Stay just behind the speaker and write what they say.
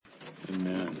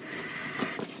Amen.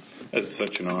 That's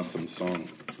such an awesome song.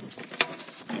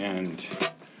 And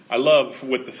I love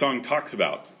what the song talks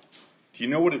about. Do you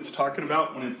know what it's talking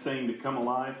about when it's saying to come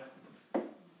alive?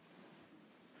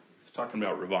 It's talking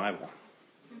about revival.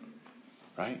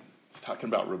 Right? It's talking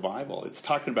about revival. It's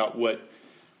talking about what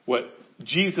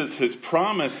Jesus has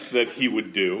promised that he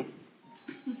would do.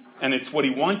 And it's what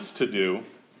he wants to do.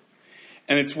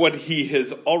 And it's what he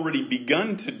has already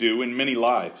begun to do in many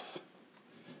lives.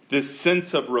 This sense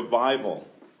of revival.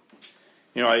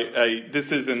 You know,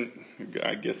 this isn't,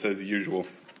 I guess as usual,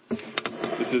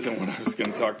 this isn't what I was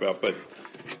going to talk about, but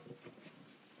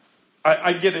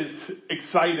I get as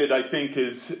excited, I think,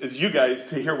 as you guys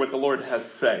to hear what the Lord has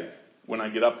to say when I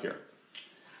get up here.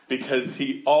 Because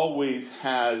he always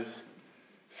has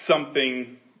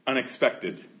something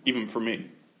unexpected, even for me.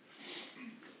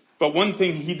 But one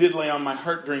thing he did lay on my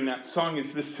heart during that song is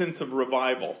this sense of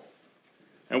revival.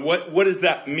 And what does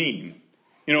that mean?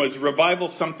 You know, is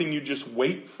revival something you just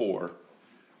wait for?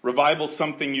 Revival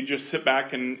something you just sit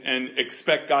back and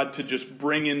expect God to just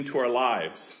bring into our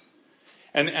lives?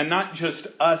 And not just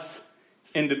us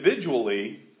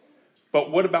individually,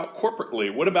 but what about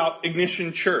corporately? What about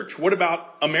Ignition Church? What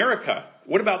about America?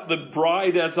 What about the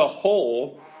bride as a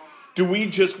whole? Do we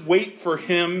just wait for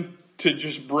him to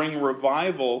just bring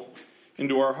revival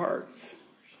into our hearts?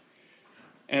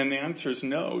 And the answer is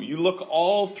no. You look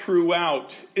all throughout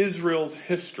Israel's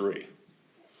history.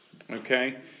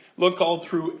 Okay? Look all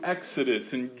through Exodus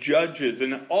and Judges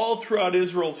and all throughout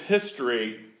Israel's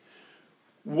history.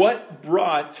 What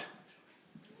brought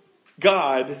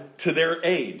God to their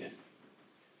aid?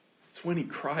 It's when he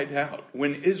cried out.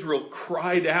 When Israel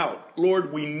cried out,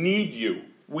 Lord, we need you.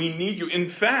 We need you.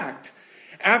 In fact,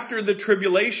 after the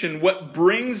tribulation, what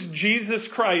brings Jesus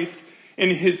Christ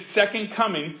in his second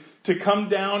coming to come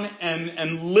down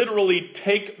and literally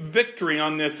take victory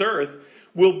on this earth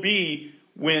will be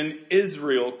when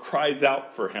Israel cries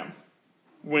out for him.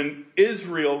 When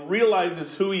Israel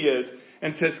realizes who he is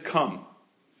and says, come,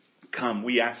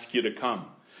 we ask you to come.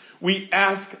 We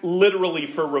ask literally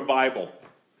for revival.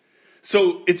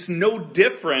 So it's no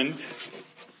different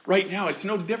right now. It's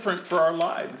no different for our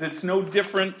lives. It's no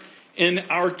different in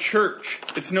our church.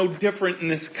 It's no different in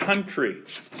this country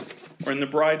or in the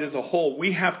bride as a whole.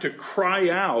 We have to cry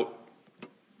out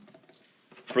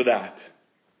for that.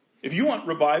 If you want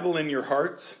revival in your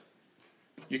hearts,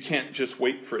 you can't just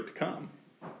wait for it to come.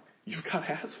 You've got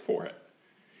to ask for it.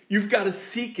 You've got to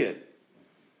seek it.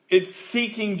 It's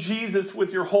seeking Jesus with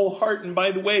your whole heart. And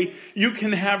by the way, you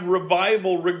can have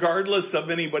revival regardless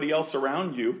of anybody else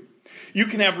around you. You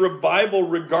can have revival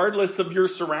regardless of your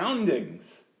surroundings.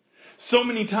 So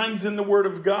many times in the Word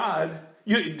of God,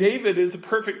 David is a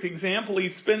perfect example. He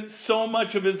spent so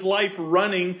much of his life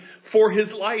running for his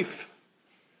life.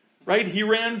 Right? He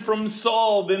ran from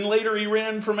Saul, then later he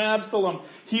ran from Absalom.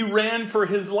 He ran for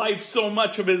his life so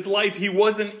much of his life. He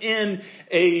wasn't in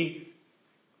a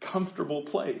comfortable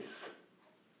place.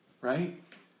 Right?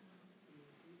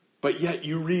 But yet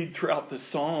you read throughout the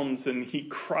Psalms and he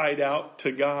cried out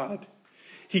to God.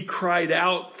 He cried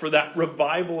out for that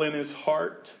revival in his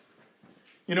heart.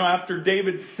 You know, after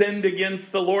David sinned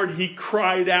against the Lord, he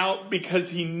cried out because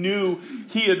he knew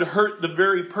he had hurt the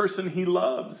very person he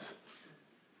loves.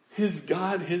 His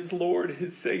God, his Lord,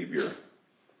 his Savior.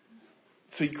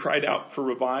 So he cried out for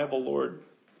revival, Lord.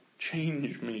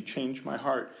 Change me, change my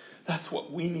heart. That's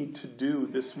what we need to do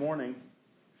this morning.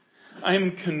 I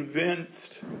am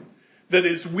convinced that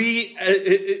as we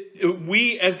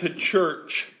as a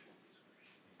church,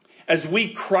 as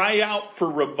we cry out for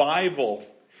revival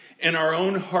in our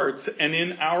own hearts and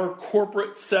in our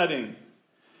corporate setting,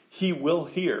 he will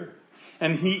hear.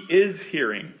 And he is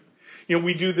hearing. You know,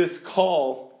 we do this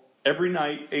call every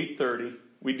night, 8:30.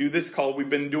 We do this call.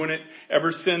 We've been doing it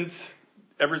ever since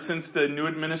the new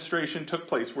administration took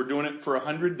place. We're doing it for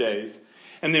 100 days.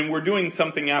 And then we're doing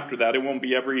something after that. It won't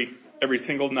be every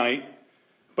single night.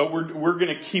 But we're going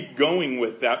to keep going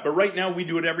with that. But right now we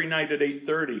do it every night at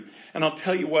 8:30. And I'll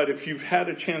tell you what, if you've had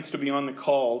a chance to be on the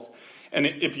calls, and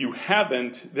if you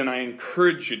haven't, then I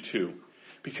encourage you to.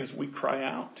 Because we cry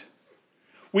out.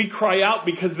 We cry out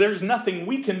because there's nothing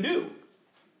we can do.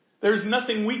 There's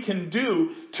nothing we can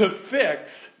do to fix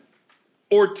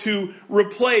or to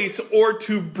replace or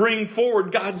to bring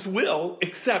forward God's will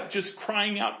except just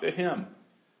crying out to him.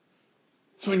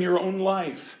 So in your own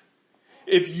life,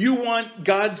 if you want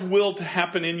God's will to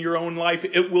happen in your own life,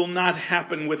 it will not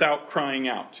happen without crying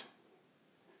out.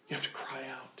 You have to cry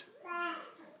out.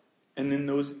 And then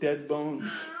those dead bones,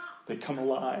 they come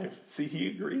alive. See, he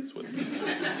agrees with me.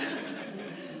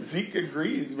 Zeke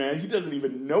agrees, man. He doesn't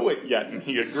even know it yet, and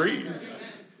he agrees.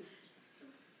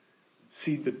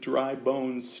 see the dry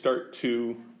bones start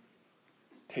to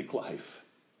take life.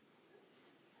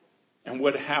 And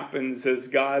what happens is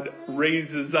God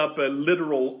raises up a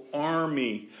literal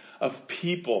army of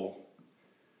people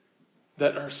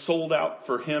that are sold out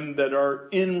for Him, that are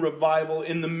in revival,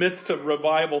 in the midst of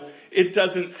revival. It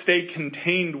doesn't stay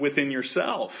contained within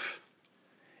yourself.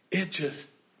 It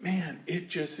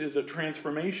just is a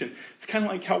transformation. It's kind of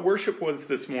like how worship was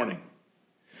this morning.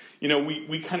 You know,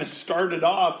 we kind of started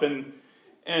off and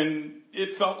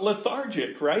it felt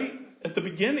lethargic, right? At the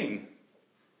beginning.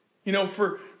 You know,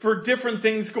 for different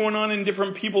things going on in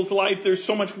different people's life, there's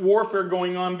so much warfare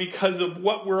going on because of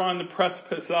what we're on the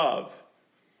precipice of.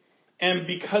 And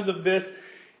because of this,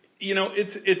 you know,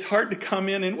 it's hard to come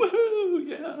in and woohoo,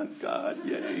 yeah, God,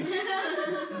 yay.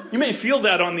 You may feel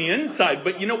that on the inside,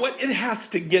 but you know what? It has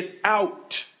to get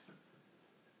out.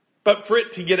 But for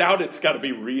it to get out, it's got to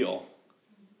be real.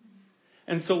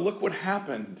 And so look what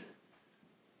happened.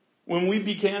 When we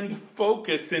began to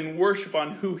focus in worship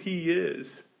on who He is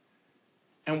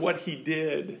and what He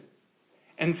did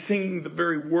and sing the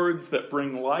very words that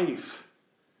bring life,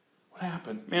 what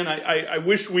happened? Man, I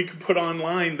wish we could put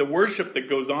online the worship that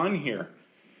goes on here.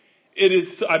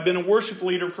 I've been a worship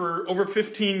leader for over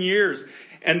 15 years,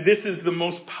 and this is the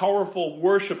most powerful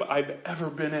worship I've ever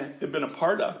been a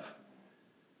part of.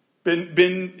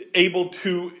 Been able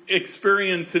to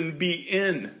experience and be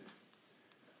in.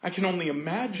 I can only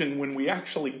imagine when we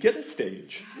actually get a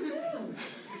stage.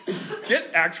 Get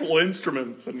actual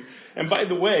instruments. And by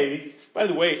the way,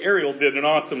 Ariel did an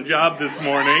awesome job this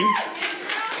morning.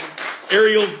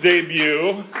 Ariel's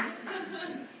debut.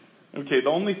 Okay, the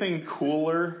only thing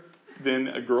cooler than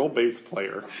a girl bass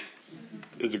player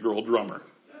is a girl drummer.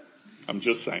 I'm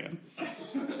just saying.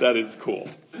 That is cool.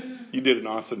 You did an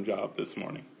awesome job this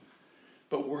morning.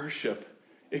 But worship,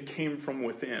 it came from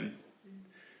within.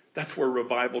 That's where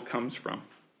revival comes from.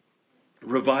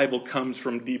 Revival comes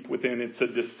from deep within. It's a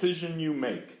decision you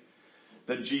make.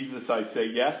 That Jesus, I say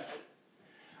yes.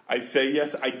 I say yes.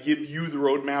 I give you the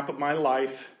roadmap of my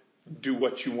life. Do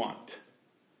what you want.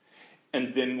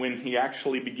 And then when He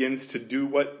actually begins to do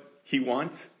what He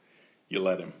wants, you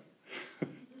let Him.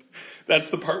 That's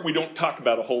the part we don't talk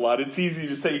about a whole lot. It's easy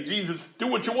to say, Jesus, do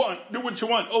what you want. Do what you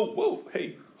want. Oh, whoa,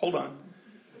 hey, hold on.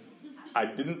 I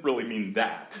didn't really mean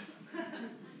that.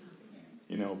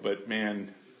 You know, but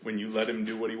man, when you let Him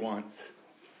do what He wants,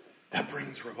 that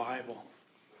brings revival.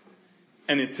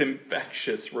 And it's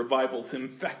infectious. Revival's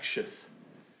infectious.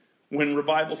 When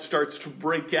revival starts to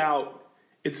break out,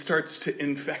 it starts to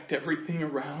infect everything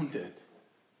around it.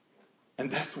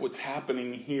 And that's what's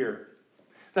happening here.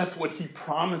 That's what He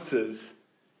promises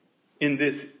in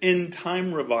this end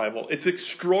time revival. It's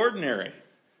extraordinary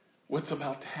what's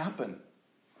about to happen.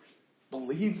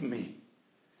 Believe me.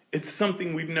 It's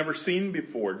something we've never seen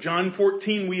before. John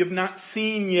 14, we have not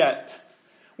seen yet.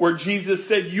 Where Jesus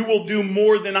said, you will do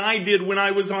more than I did when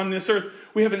I was on this earth.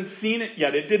 We haven't seen it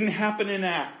yet. It didn't happen in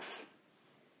Acts.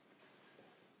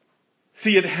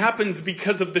 See, it happens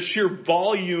because of the sheer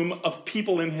volume of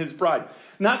people in His bride.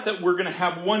 Not that we're going to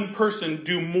have one person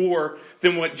do more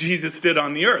than what Jesus did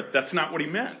on the earth. That's not what He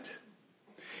meant.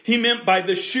 He meant by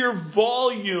the sheer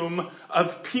volume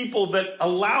of people that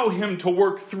allow Him to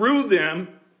work through them,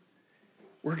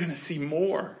 we're going to see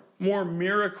more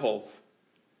miracles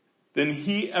than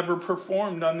He ever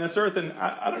performed on this earth. And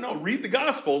I don't know, read the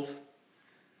Gospels.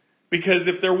 Because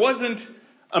if there wasn't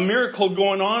a miracle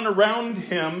going on around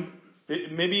Him,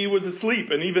 maybe He was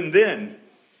asleep. And even then,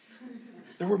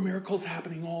 there were miracles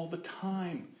happening all the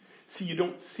time. See, you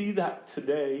don't see that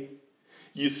today.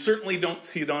 You certainly don't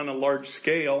see it on a large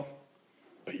scale,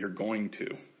 but you're going to.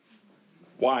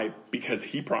 Why? Because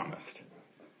He promised.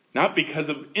 Not because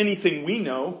of anything we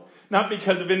know. Not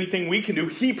because of anything we can do.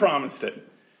 He promised it.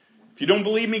 If you don't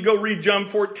believe me, go read John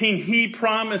 14. He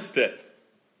promised it.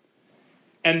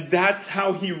 And that's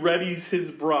how He readies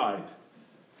His bride.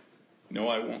 No,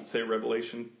 I won't say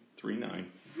Revelation 3:9.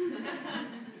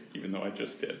 Even though I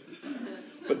just did.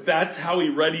 But that's how He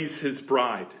readies His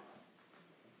bride.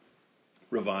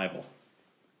 Revival.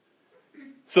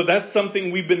 So that's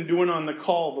something we've been doing on the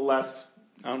call the last,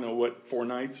 4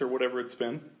 nights or whatever it's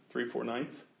been. 3-4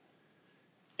 nights.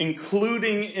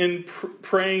 Including in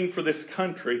praying for this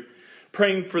country.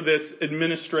 Praying for this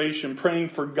administration.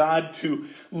 Praying for God to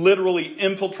literally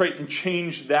infiltrate and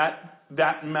change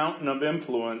that mountain of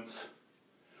influence.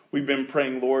 We've been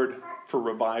praying, Lord, for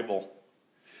revival.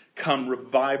 Come,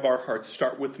 revive our hearts.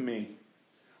 Start with me.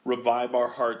 Revive our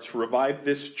hearts. Revive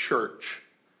this church.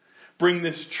 Bring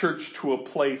this church to a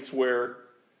place where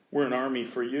we're an army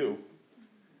for you.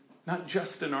 Not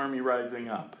just an army rising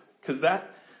up. Because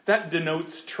that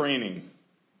denotes training.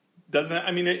 doesn't it?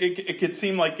 I mean, it could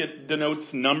seem like it denotes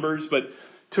numbers, but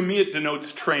to me it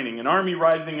denotes training. An army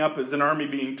rising up is an army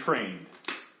being trained.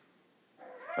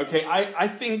 Okay,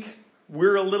 I think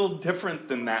we're a little different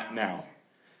than that now.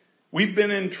 We've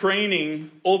been in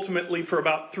training ultimately for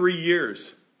about 3 years.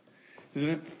 Isn't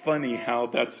it funny how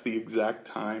that's the exact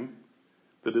time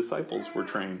the disciples were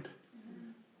trained?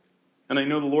 And I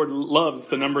know the Lord loves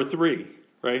the number 3,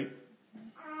 right?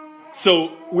 So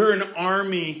we're an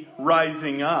army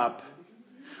rising up,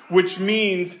 which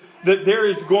means that there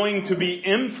is going to be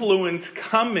influence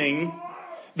coming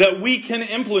that we can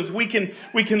influence. We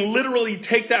can literally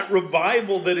take that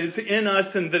revival that is in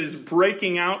us and that is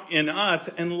breaking out in us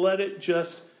and let it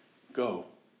just go.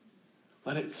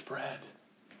 Let it spread.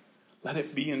 Let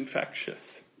it be infectious.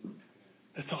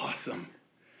 It's awesome.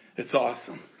 It's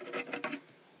awesome.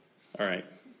 All right.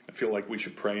 I feel like we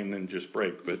should pray and then just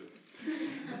break, but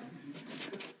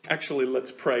actually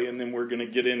let's pray and then we're going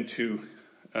to get into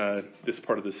this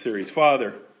part of the series.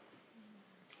 Father,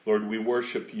 Lord, we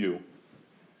worship you.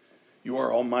 You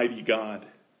are Almighty God.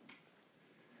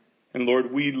 And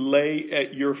Lord, we lay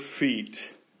at your feet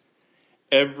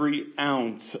every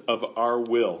ounce of our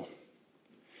will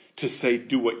to say,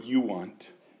 do what you want.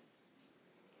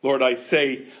 Lord, I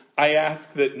ask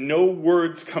that no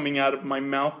words coming out of my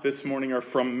mouth this morning are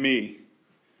from me,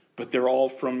 but they're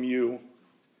all from you.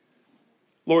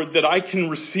 Lord, that I can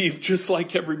receive just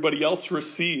like everybody else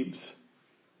receives,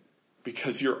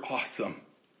 because you're awesome.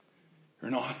 You're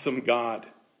an awesome God.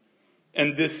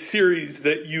 And this series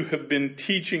that you have been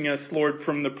teaching us, Lord,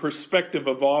 from the perspective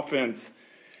of offense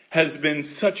has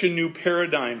been such a new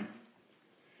paradigm.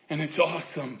 And it's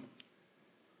awesome.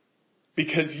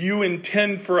 Because you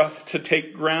intend for us to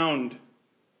take ground.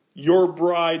 Your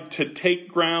bride to take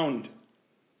ground.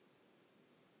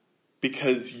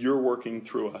 Because you're working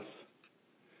through us.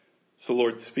 So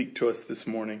Lord, speak to us this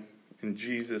morning. In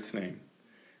Jesus' name.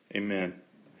 Amen.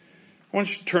 I want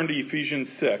you to turn to Ephesians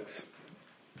 6.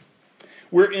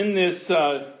 We're in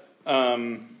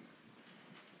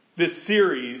this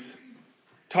series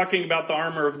talking about the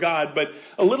armor of God, but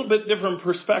a little bit different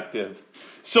perspective.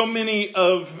 So many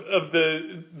of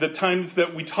the times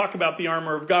that we talk about the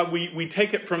armor of God, we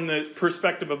take it from the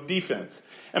perspective of defense.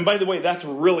 And by the way, that's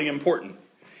really important.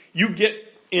 You get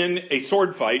in a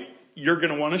sword fight, you're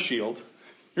going to want a shield.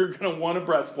 You're going to want a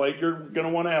breastplate. You're going to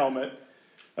want a helmet.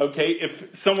 Okay, if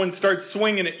someone starts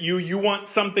swinging at you, you want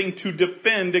something to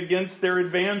defend against their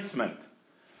advancement.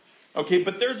 Okay,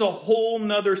 but there's a whole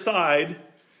nother side.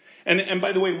 And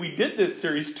by the way, we did this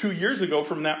series 2 years ago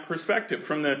from that perspective,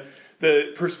 from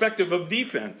the perspective of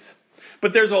defense.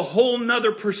 But there's a whole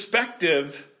nother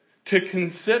perspective to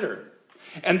consider.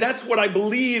 And that's what I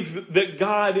believe that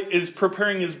God is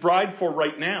preparing his bride for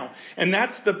right now. And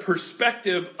that's the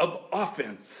perspective of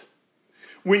offense.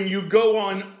 When you go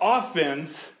on offense,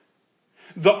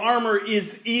 the armor is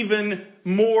even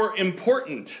more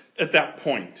important at that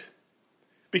point.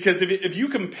 Because if you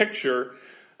can picture,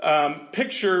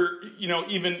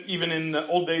 even in the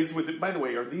old days with it, by the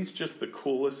way, are these just the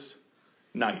coolest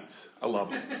knights? I love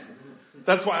them.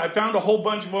 That's why I found a whole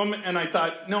bunch of them and I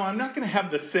thought, no, I'm not going to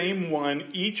have the same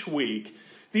one each week.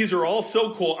 These are all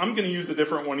so cool. I'm going to use a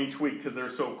different one each week because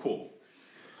they're so cool.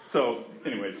 So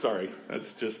anyway, sorry.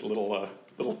 That's just a little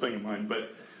thing of mine.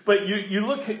 But you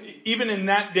look at, even in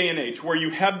that day and age where you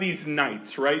have these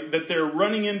knights, right, that they're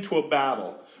running into a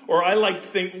battle. Or I like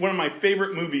to think one of my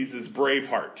favorite movies is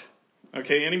Braveheart.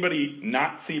 Okay, anybody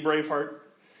not see Braveheart?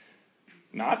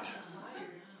 Not?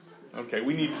 Okay,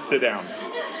 we need to sit down.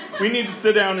 We need to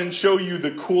sit down and show you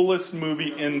the coolest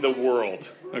movie in the world.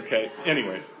 Okay,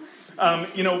 anyways.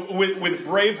 With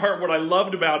Braveheart, what I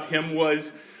loved about him was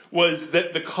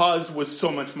that the cause was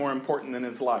so much more important than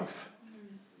his life.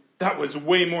 That was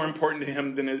way more important to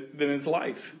him than his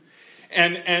life.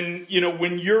 And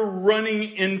when you're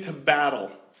running into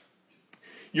battle,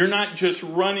 you're not just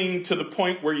running to the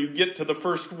point where you get to the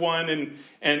first one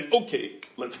and okay,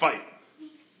 let's fight.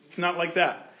 It's not like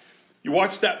that. You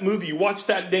watch that movie, you watch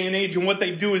that day and age, and what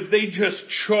they do is they just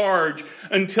charge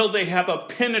until they have a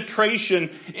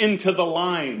penetration into the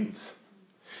lines.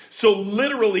 So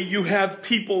literally you have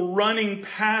people running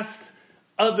past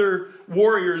other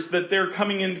warriors that they're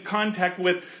coming into contact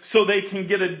with so they can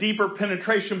get a deeper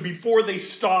penetration before they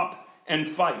stop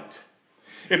and fight.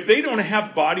 If they don't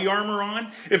have body armor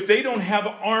on, if they don't have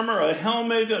armor, a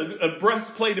helmet, a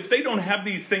breastplate, if they don't have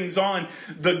these things on,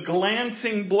 the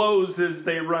glancing blows as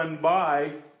they run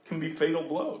by can be fatal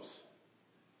blows.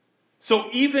 So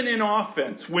even in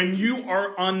offense, when you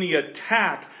are on the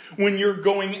attack, when you're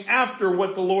going after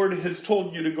what the Lord has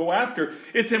told you to go after,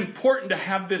 it's important to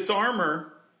have this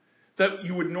armor that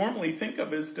you would normally think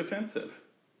of as defensive.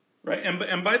 Right?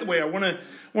 And by the way, I want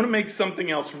to make something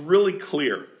else really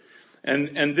clear.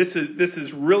 And this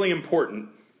is really important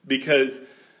because,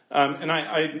 and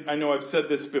I know I've said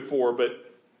this before, but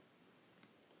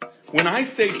when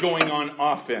I say going on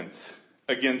offense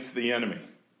against the enemy,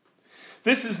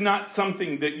 this is not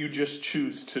something that you just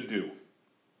choose to do.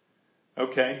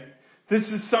 Okay? This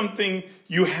is something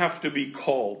you have to be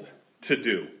called to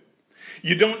do.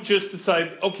 You don't just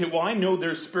decide, okay, well, I know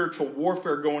there's spiritual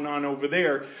warfare going on over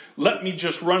there. Let me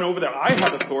just run over there. I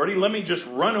have authority. Let me just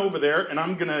run over there and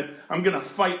I'm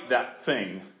gonna fight that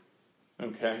thing.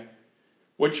 Okay?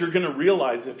 What you're gonna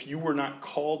realize, if you were not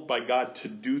called by God to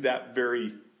do that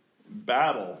very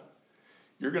battle,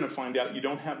 you're gonna find out you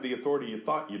don't have the authority you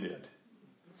thought you did.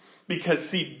 Because,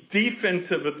 see,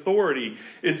 defensive authority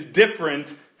is different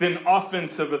than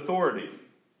offensive authority.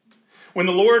 When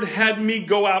the Lord had me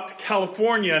go out to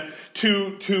California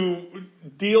to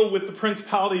deal with the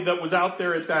principality that was out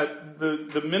there at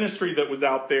the ministry that was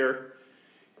out there,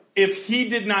 if He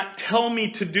did not tell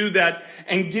me to do that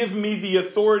and give me the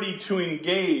authority to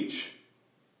engage,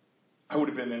 I would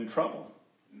have been in trouble.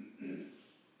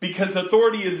 Because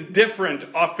authority is different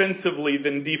offensively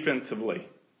than defensively.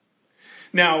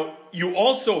 Now, you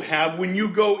also have, when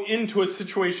you go into a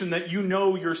situation that you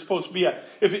know you're supposed to be at,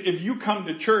 if you come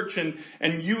to church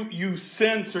and you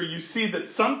sense or you see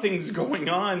that something's going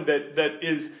on that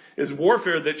is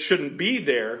warfare that shouldn't be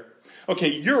there, okay,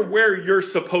 you're where you're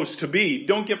supposed to be.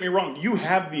 Don't get me wrong. You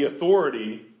have the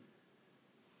authority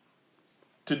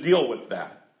to deal with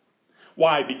that.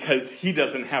 Why? Because he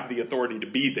doesn't have the authority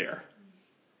to be there.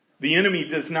 The enemy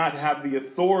does not have the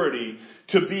authority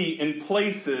to be in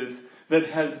places that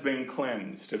has been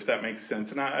cleansed, if that makes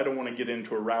sense. And I don't want to get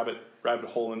into a rabbit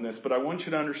hole in this, but I want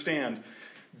you to understand,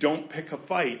 don't pick a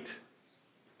fight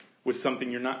with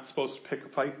something you're not supposed to pick a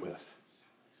fight with.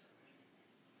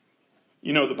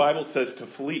 You know, the Bible says to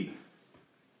flee,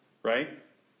 right?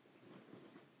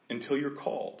 Until you're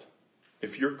called.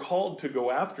 If you're called to go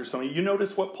after somebody, you notice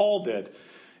what Paul did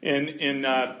in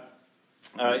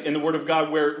the Word of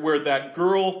God, where that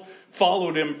girl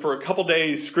followed him for a couple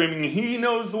days screaming, he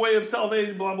knows the way of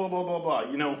salvation, blah, blah, blah, blah,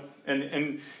 blah, you know,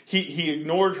 and he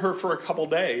ignored her for a couple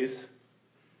days,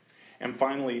 and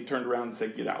finally he turned around and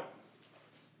said, get out.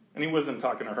 And he wasn't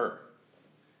talking to her.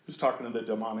 He was talking to the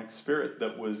demonic spirit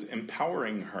that was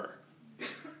empowering her.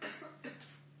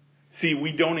 See,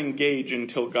 we don't engage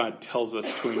until God tells us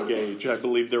to engage. I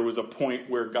believe there was a point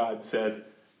where God said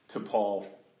to Paul,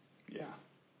 yeah,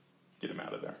 get him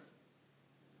out of there.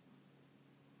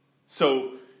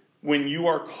 So when you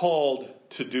are called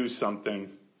to do something,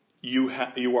 you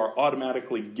are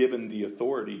automatically given the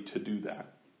authority to do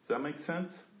that. Does that make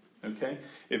sense? Okay.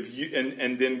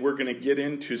 And then we're going to get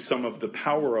into some of the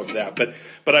power of that.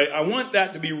 But I want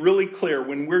that to be really clear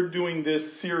when we're doing this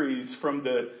series from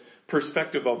the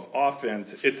perspective of offense.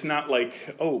 It's not like,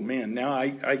 oh man, now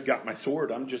I got my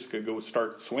sword. I'm just going to go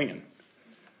start swinging.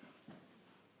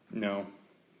 No.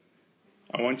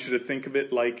 I want you to think of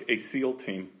it like a SEAL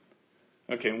team.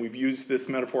 Okay, and we've used this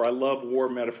metaphor. I love war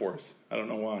metaphors. I don't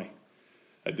know why.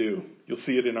 I do. You'll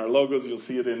see it in our logos. You'll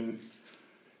see it in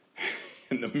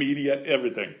the media,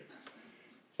 everything.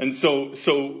 And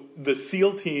so the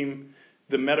SEAL team,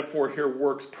 the metaphor here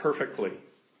works perfectly.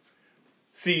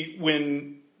 See,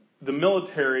 when the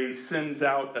military sends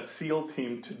out a SEAL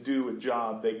team to do a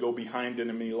job, they go behind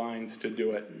enemy lines to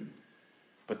do it.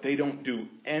 But they don't do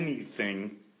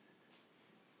anything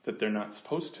that they're not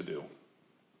supposed to do.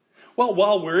 Well,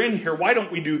 while we're in here, why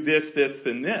don't we do this,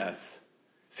 and this?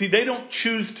 See, they don't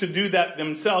choose to do that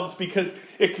themselves because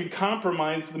it could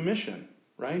compromise the mission,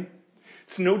 right?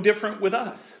 It's no different with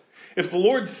us. If the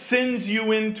Lord sends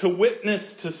you in to witness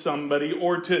to somebody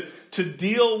or to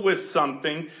deal with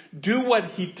something, do what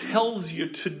He tells you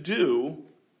to do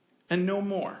and no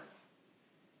more.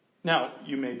 Now,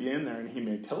 you may be in there and He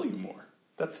may tell you more.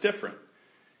 That's different.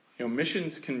 You know,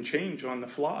 missions can change on the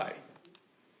fly.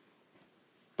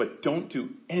 But don't do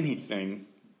anything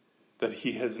that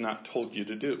He has not told you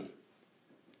to do.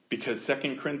 Because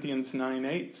 2 Corinthians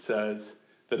 9:8 says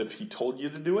that if He told you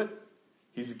to do it,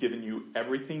 He's given you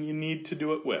everything you need to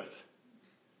do it with.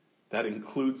 That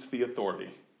includes the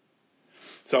authority.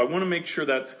 So I want to make sure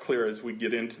that's clear as we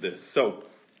get into this. So,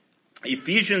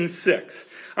 Ephesians 6.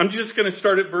 I'm just going to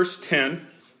start at verse 10.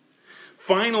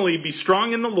 Finally, be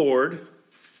strong in the Lord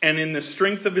and in the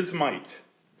strength of His might.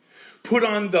 Put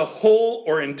on the whole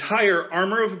or entire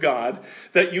armor of God,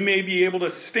 that you may be able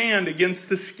to stand against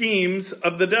the schemes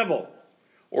of the devil,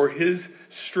 or his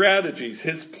strategies,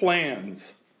 his plans.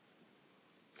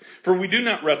 For we do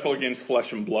not wrestle against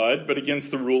flesh and blood, but against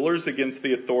the rulers, against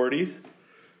the authorities,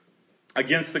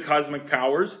 against the cosmic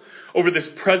powers, over this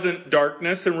present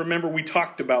darkness. And remember, we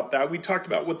talked about that. We talked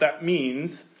about what that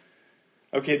means.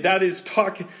 Okay, that is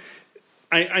talking.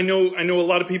 I know a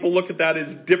lot of people look at that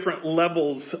as different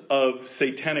levels of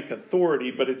satanic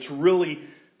authority, but it's really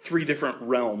 3 different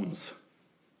realms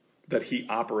that he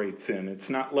operates in. It's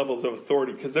not levels of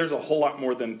authority, because there's a whole lot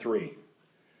more than 3.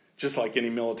 Just like any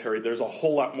military, there's a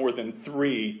whole lot more than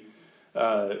 3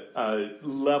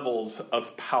 levels of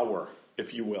power,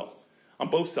 if you will, on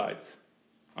both sides,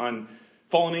 on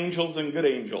fallen angels and good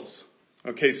angels.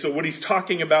 Okay, so what he's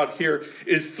talking about here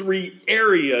is 3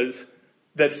 areas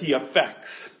that he affects,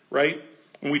 right?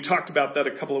 And we talked about that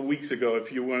a couple of weeks ago.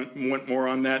 If you want more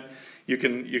on that, you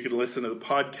can listen to the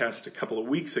podcast a couple of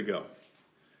weeks ago.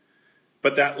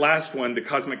 But that last one, the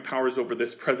cosmic powers over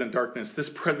this present darkness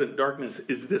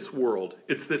is this world.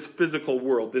 It's this physical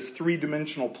world, this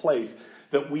 3-dimensional place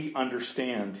that we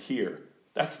understand here.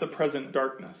 That's the present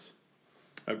darkness.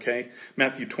 Okay?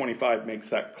 Matthew 25 makes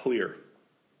that clear.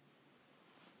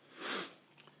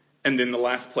 And then the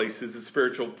last place is the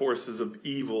spiritual forces of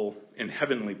evil in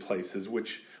heavenly places, which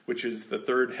is the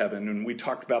 3rd heaven. And we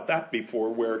talked about that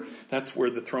before, where that's where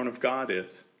the throne of God is.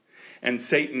 And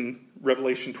Satan,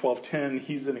 Revelation 12:10,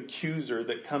 he's an accuser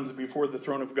that comes before the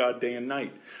throne of God day and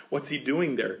night. What's he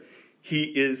doing there? He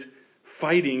is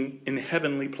fighting in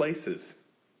heavenly places.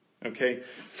 Okay,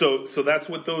 so that's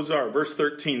what those are. Verse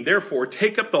 13, therefore,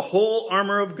 take up the whole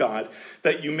armor of God,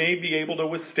 that you may be able to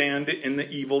withstand in the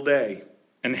evil day.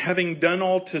 And having done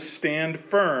all to stand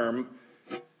firm,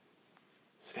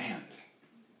 stand.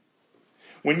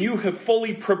 When you have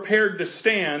fully prepared to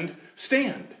stand,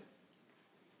 stand.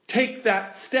 Take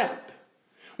that step.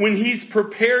 When he's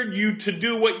prepared you to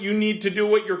do what you need to do,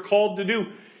 what you're called to do,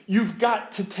 you've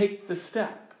got to take the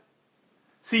step.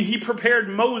 See, he prepared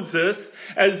Moses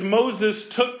as Moses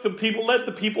led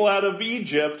the people out of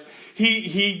Egypt.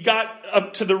 He got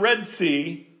up to the Red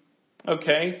Sea.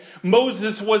 Okay?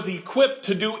 Moses was equipped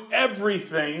to do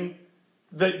everything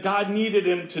that God needed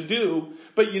him to do.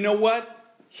 But you know what?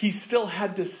 He still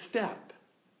had to step.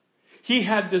 He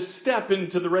had to step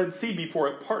into the Red Sea before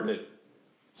it parted.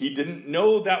 He didn't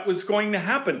know that was going to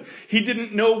happen. He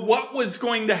didn't know what was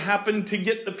going to happen to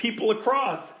get the people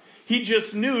across. He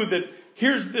just knew that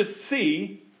here's this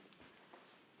sea,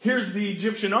 here's the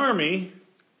Egyptian army,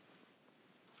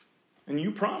 and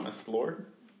you promised, Lord.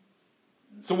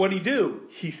 So what did he do?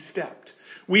 He stepped.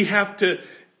 We have to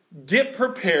get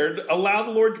prepared, allow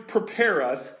the Lord to prepare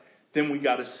us, then we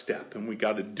got to step and we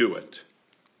got to do it.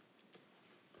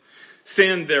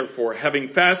 Stand therefore, having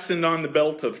fastened on the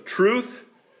belt of truth,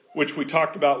 which we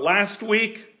talked about last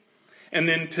week, and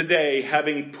then today,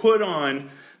 having put on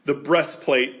the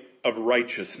breastplate of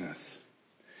righteousness.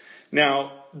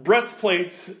 Now,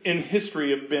 breastplates in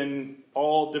history have been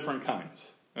all different kinds,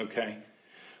 okay?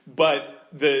 But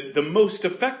the most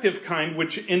effective kind,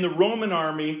 which in the Roman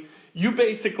army, you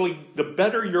basically, the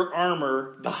better your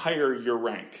armor, the higher your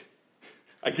rank.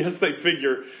 I guess they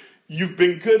figure, you've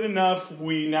been good enough,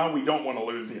 we don't want to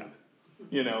lose you.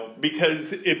 You know,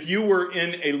 because if you were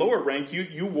in a lower rank,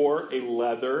 you wore a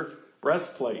leather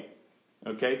breastplate,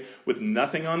 okay, with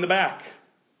nothing on the back.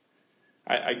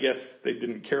 I guess they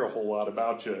didn't care a whole lot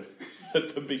about you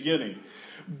at the beginning.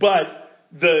 But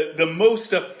the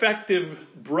most effective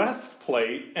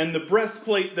breastplate, and the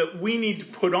breastplate that we need to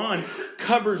put on,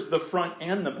 covers the front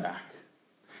and the back.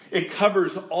 It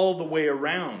covers all the way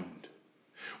around.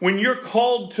 When you're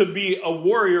called to be a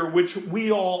warrior, which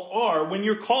we all are, when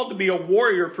you're called to be a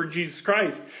warrior for Jesus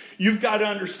Christ, you've got to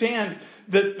understand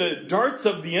that the darts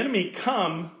of the enemy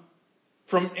come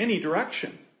from any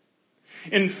direction.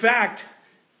 In fact,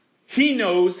 he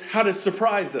knows how to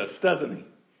surprise us, doesn't he?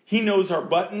 He knows our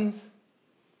buttons.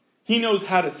 He knows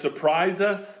how to surprise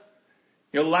us.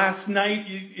 You know, last night,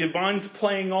 Yvonne's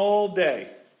playing all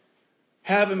day.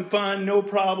 Having fun, no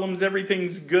problems,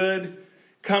 everything's good.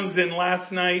 Comes in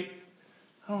last night.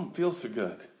 I don't feel so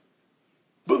good.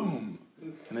 Boom.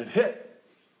 And it hit.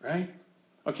 Right?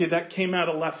 Okay, that came out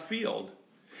of left field.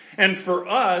 And for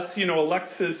us, you know,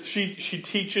 Alexis, she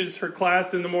teaches her class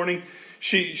in the morning.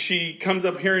 She comes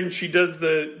up here and she does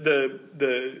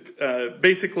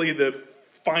basically the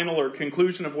final or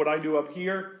conclusion of what I do up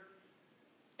here,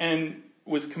 and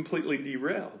was completely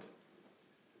derailed.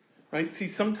 Right?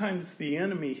 See, sometimes the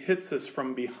enemy hits us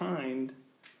from behind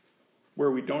where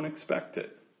we don't expect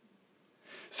it.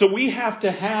 So we have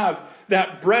to have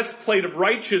that breastplate of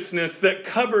righteousness that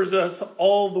covers us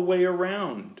all the way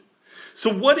around.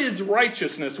 So what is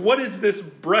righteousness? What is this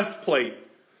breastplate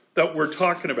that we're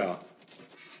talking about?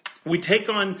 We take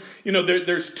on,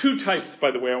 there's two types,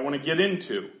 by the way, I want to get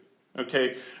into.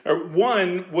 Okay,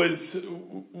 one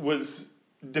was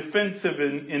defensive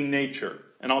in nature,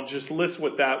 and I'll just list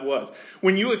what that was.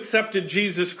 When you accepted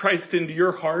Jesus Christ into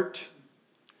your heart,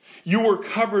 you were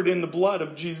covered in the blood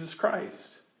of Jesus Christ.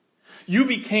 You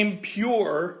became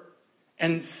pure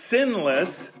and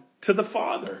sinless to the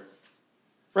Father.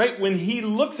 Right? When He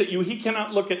looks at you, He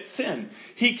cannot look at sin.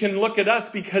 He can look at us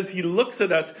because He looks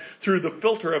at us through the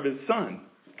filter of His Son.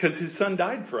 Because His Son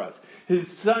died for us. His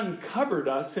Son covered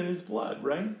us in His blood,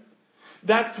 right?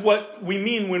 That's what we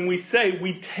mean when we say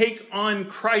we take on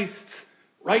Christ's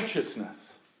righteousness.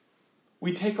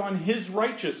 We take on His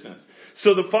righteousness.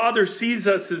 So the Father sees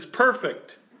us as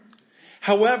perfect.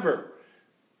 However,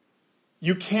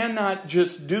 you cannot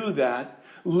just do that,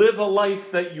 live a life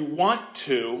that you want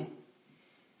to,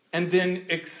 and then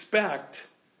expect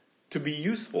to be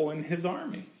useful in His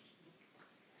army.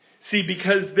 See,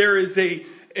 because there is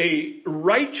a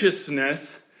righteousness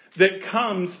that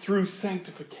comes through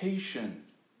sanctification.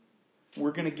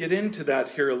 We're going to get into that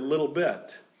here a little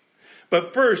bit.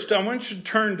 But first, I want you to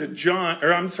turn to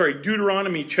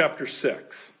Deuteronomy chapter 6.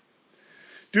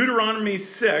 Deuteronomy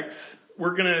 6,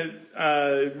 we're going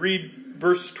to read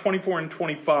verse 24 and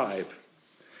 25.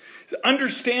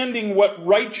 Understanding what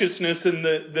righteousness and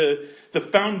the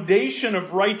foundation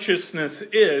of righteousness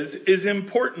is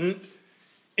important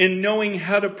in knowing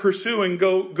how to pursue and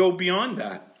go beyond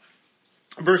that.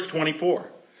 Verse 24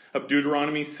 of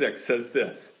Deuteronomy 6 says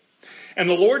this. And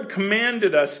the Lord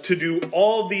commanded us to do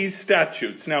all these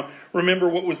statutes. Now, remember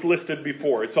what was listed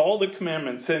before. It's all the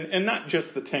commandments, and not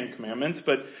just the 10 commandments,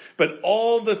 but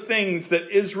all the things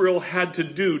that Israel had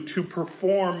to do to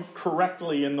perform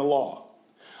correctly in the law.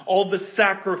 All the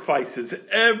sacrifices,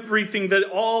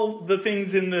 all the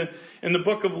things in the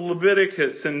book of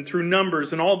Leviticus and through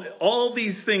Numbers and all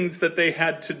these things that they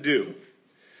had to do.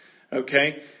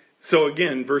 Okay? So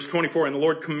again, verse 24, and the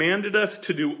Lord commanded us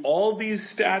to do all these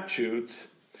statutes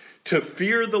to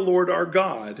fear the Lord our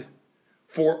God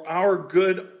for our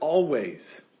good always,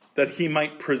 that He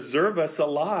might preserve us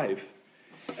alive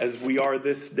as we are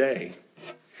this day.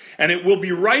 And it will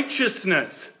be righteousness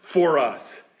for us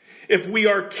if we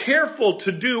are careful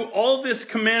to do all these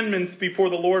commandments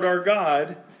before the Lord our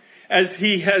God as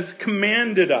He has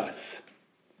commanded us.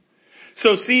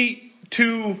 So see,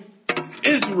 to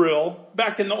Israel,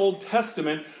 back in the Old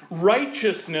Testament,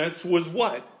 righteousness was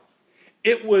what?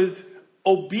 It was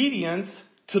obedience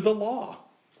to the law.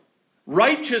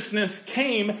 Righteousness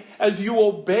came as you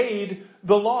obeyed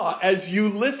the law, as you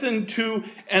listened to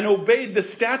and obeyed the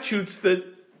statutes that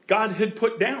God had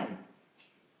put down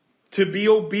to be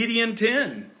obedient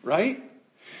in, right?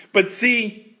 But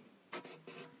see,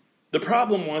 the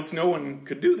problem was no one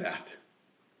could do that.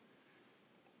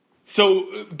 So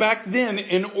back then,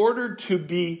 in order to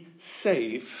be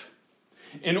safe,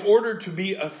 in order to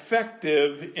be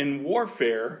effective in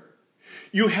warfare,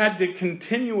 you had to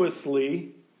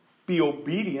continuously be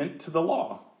obedient to the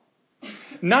law.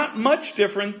 Not much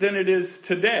different than it is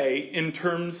today in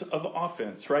terms of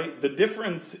offense, right? The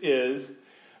difference is,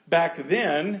 back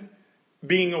then,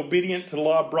 being obedient to the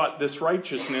law brought this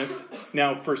righteousness.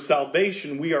 Now, for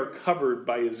salvation, we are covered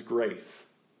by His grace.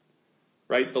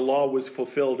 Right? The law was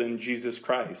fulfilled in Jesus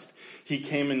Christ. He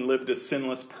came and lived a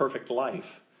sinless, perfect life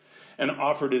and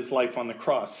offered His life on the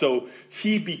cross. So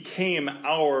He became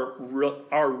our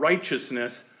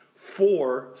righteousness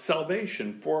for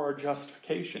salvation, for our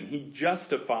justification. He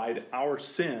justified our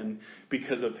sin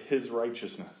because of His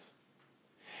righteousness.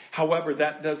 However,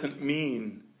 that doesn't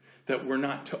mean that we're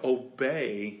not to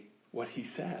obey what He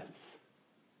says.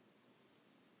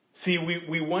 See,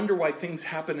 we wonder why things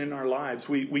happen in our lives.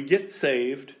 We get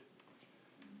saved,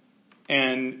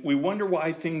 and we wonder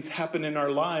why things happen in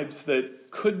our lives that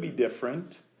could be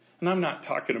different. And I'm not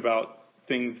talking about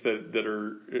things that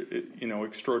are,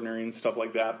 extraordinary and stuff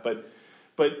like that,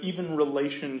 but even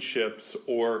relationships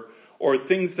or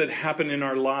things that happen in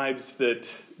our lives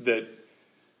that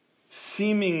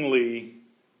seemingly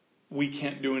we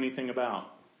can't do anything about.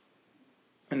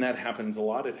 And that happens a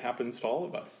lot. It happens to all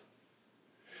of us.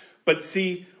 But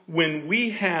see, when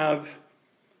we have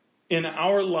in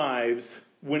our lives,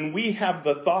 when we have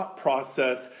the thought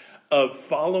process of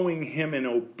following Him in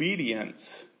obedience,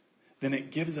 then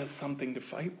it gives us something to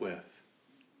fight with.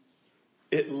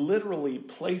 It literally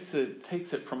takes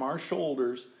it from our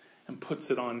shoulders and puts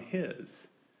it on His.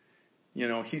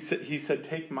 He said,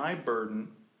 take my burden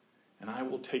and I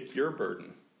will take your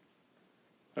burden.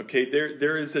 Okay,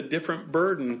 there is a different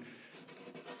burden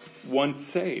once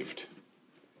saved.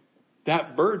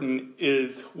 That burden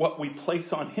is what we place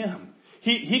on Him.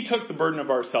 He took the burden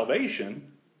of our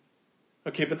salvation.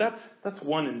 Okay, but that's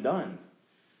one and done.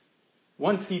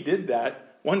 Once he did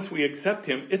that, once we accept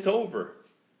him, it's over.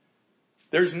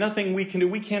 There's nothing we can do.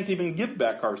 We can't even give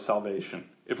back our salvation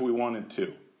if we wanted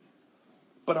to.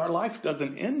 But our life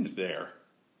doesn't end there.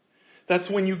 That's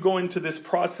when you go into this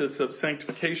process of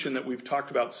sanctification that we've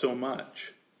talked about so much.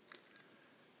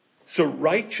 So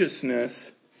righteousness,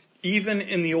 even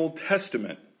in the Old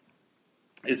Testament,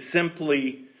 is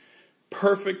simply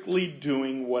perfectly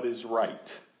doing what is right.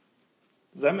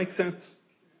 Does that make sense?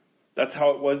 That's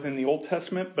how it was in the Old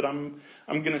Testament, but I'm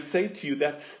going to say to you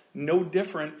that's no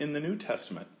different in the New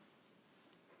Testament.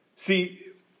 See,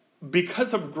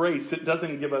 because of grace, it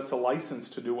doesn't give us a license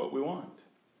to do what we want.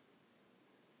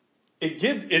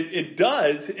 It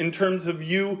does in terms of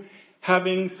you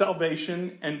having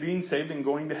salvation and being saved and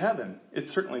going to heaven. It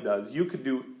certainly does. You could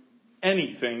do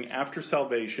anything after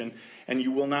salvation and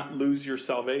you will not lose your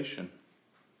salvation.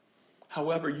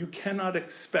 However, you cannot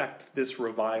expect this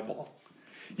revival.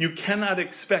 You cannot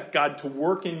expect God to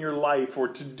work in your life or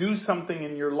to do something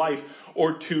in your life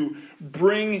or to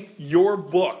bring your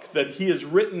book that He has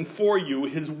written for you,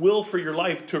 His will for your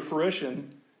life, to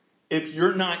fruition if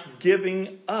you're not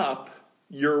giving up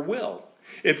your will.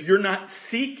 If you're not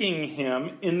seeking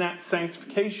Him in that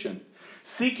sanctification,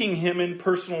 seeking Him in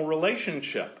personal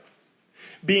relationship,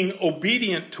 being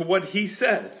obedient to what He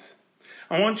says.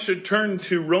 I want you to turn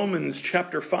to Romans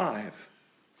chapter 5.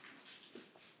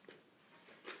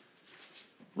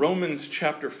 Romans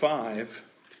chapter 5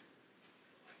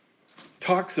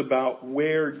 talks about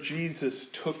where Jesus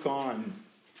took on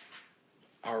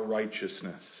our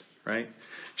righteousness, right?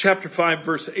 Chapter 5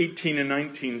 verse 18 and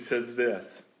 19 says this.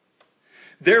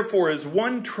 Therefore, as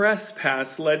one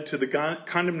trespass led to the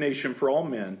condemnation for all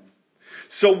men,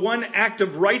 so one act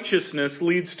of righteousness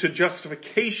leads to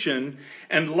justification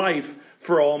and life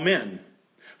for all men.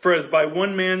 For as by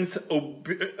one man's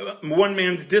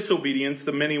disobedience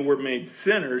the many were made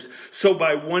sinners, so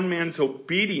by one man's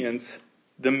obedience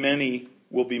the many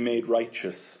will be made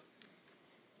righteous.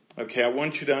 Okay, I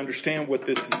want you to understand what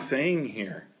this is saying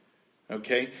here.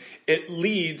 Okay, it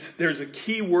leads, there's a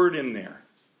key word in there.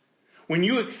 When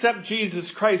you accept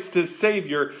Jesus Christ as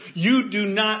Savior, you do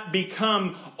not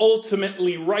become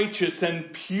ultimately righteous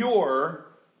and pure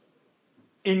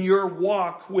in your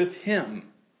walk with Him.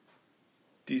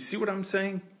 Do you see what I'm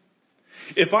saying?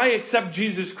 If I accept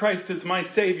Jesus Christ as my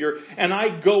Savior and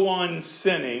I go on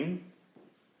sinning,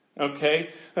 okay,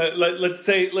 let's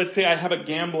say I have a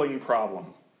gambling problem,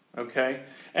 okay,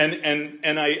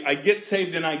 and I get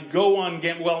saved and I go on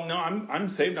gambling. Well, no,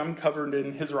 I'm saved. I'm covered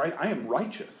in His right. I am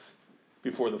righteous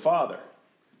before the Father.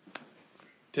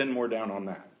 10 more down on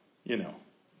that, you know.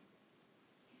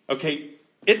 Okay,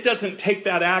 it doesn't take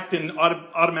that act and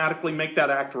automatically make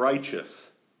that act righteous.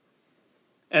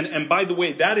 And by the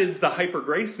way, that is the hyper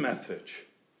grace message.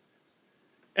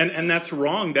 And that's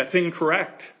wrong. That's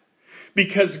incorrect.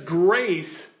 Because grace,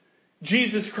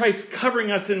 Jesus Christ covering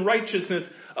us in righteousness,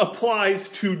 applies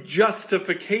to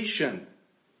justification.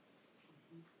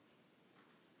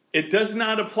 It does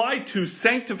not apply to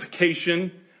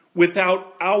sanctification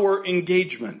without our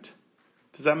engagement.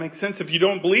 Does that make sense? If you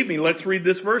don't believe me, let's read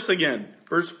this verse again.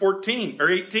 Verse 14 or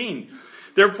 18.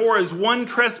 Therefore, as one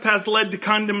trespass led to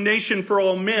condemnation for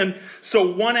all men,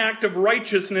 so one act of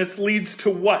righteousness leads to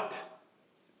what?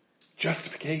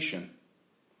 Justification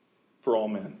for all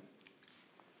men.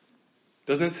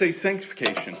 Doesn't say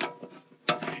sanctification.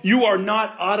 You are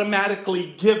not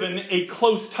automatically given a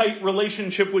close, tight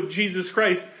relationship with Jesus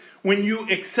Christ when you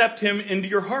accept Him into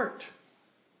your heart.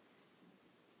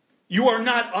 You are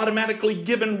not automatically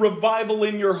given revival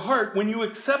in your heart when you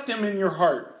accept Him in your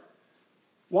heart.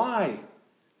 Why?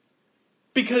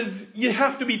 Because you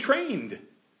have to be trained.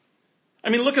 I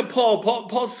mean, look at Paul.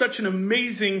 Paul's such an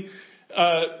amazing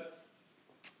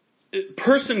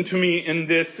person to me in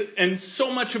this, and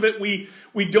so much of it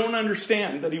we don't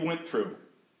understand that he went through.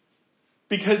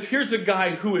 Because here's a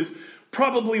guy who is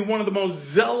probably one of the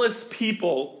most zealous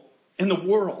people in the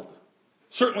world.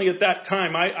 Certainly at that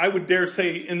time, I would dare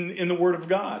say in the Word of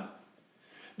God.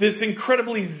 This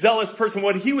incredibly zealous person,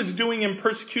 what he was doing in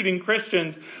persecuting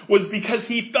Christians was because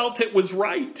he felt it was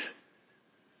right.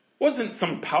 It wasn't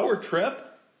some power trip.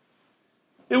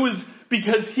 It was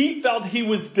because he felt he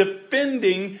was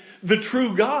defending the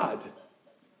true God.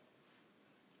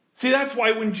 See, that's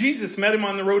why when Jesus met him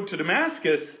on the road to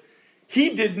Damascus,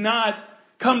 He did not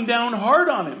come down hard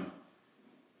on him.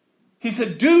 He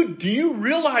said, dude, do you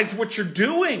realize what you're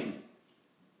doing?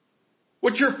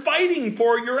 What you're fighting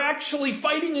for, you're actually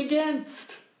fighting against.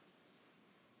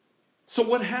 So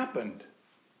what happened?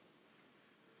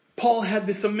 Paul had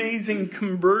this amazing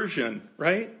conversion,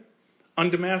 right? on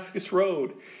Damascus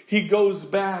Road. He goes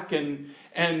back and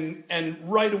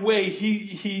right away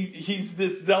he's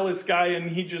this zealous guy and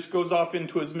he just goes off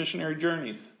into his missionary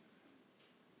journeys.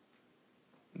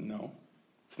 No,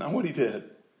 it's not what he did.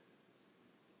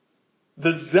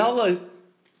 The zealot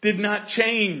did not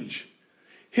change.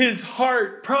 His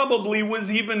heart probably was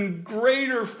even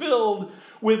greater filled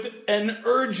with an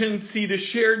urgency to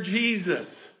share Jesus.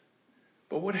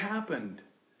 But what happened?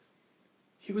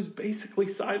 He was basically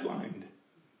sidelined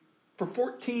for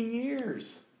 14 years.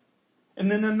 And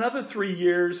then another 3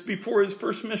 years before his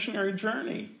first missionary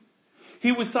journey.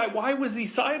 Why was he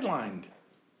sidelined?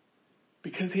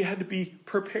 Because he had to be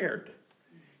prepared.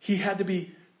 He had to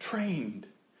be trained.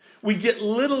 We get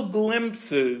little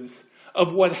glimpses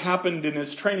of what happened in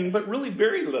his training, but really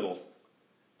very little.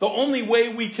 The only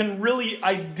way we can really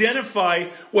identify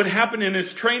what happened in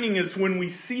his training is when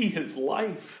we see his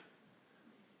life.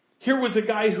 Here was a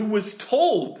guy who was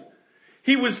told.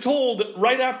 He was told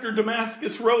right after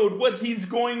Damascus Road what he's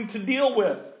going to deal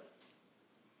with.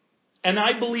 And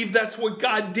I believe that's what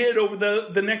God did over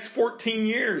the next 14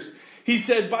 years. He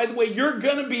said, by the way, you're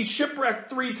going to be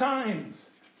shipwrecked 3 times.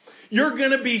 You're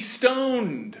going to be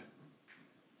stoned.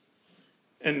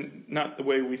 And not the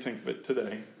way we think of it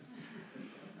today.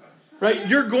 Right?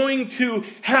 You're going to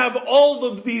have all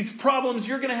of these problems.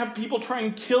 You're going to have people try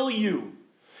and kill you.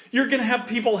 You're going to have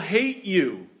people hate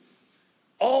you.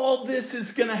 All this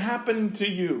is going to happen to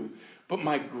you. But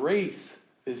my grace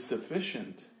is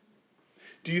sufficient.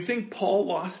 Do you think Paul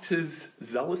lost his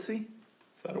zealousy? Is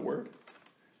that a word?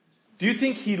 Do you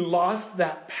think he lost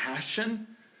that passion?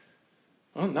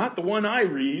 Well, not the one I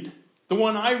read. The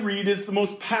one I read is the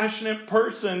most passionate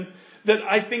person that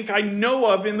I think I know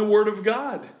of in the Word of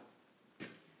God.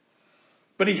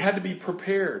 But he had to be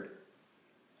prepared.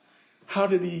 How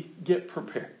did he get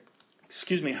prepared?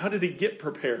 How did he get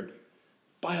prepared?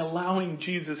 By allowing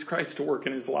Jesus Christ to work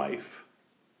in his life.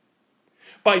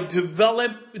 By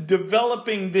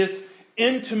developing this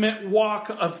intimate walk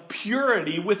of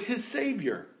purity with his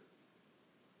Savior.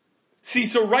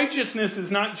 See, so righteousness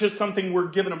is not just something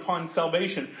we're given upon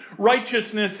salvation.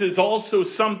 Righteousness is also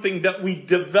something that we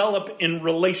develop in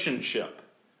relationship.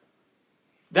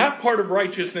 That part of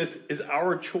righteousness is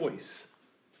our choice.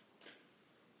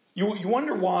 You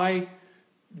wonder why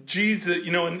Jesus,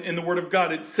 in the Word of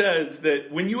God, it says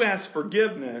that when you ask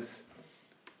forgiveness,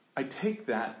 I take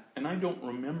that and I don't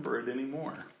remember it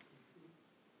anymore.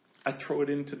 I throw it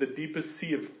into the deepest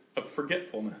sea of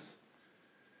forgetfulness.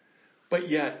 But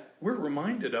yet, we're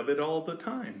reminded of it all the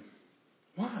time.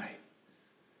 Why?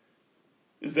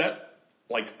 Is that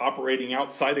like operating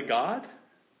outside of God?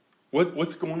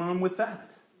 What's going on with that?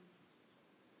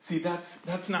 See,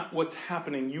 that's not what's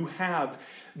happening. You have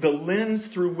the lens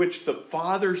through which the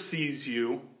Father sees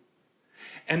you,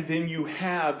 and then you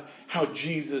have how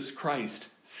Jesus Christ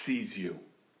sees you.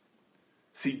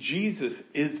 See, Jesus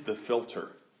is the filter.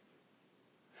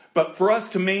 But for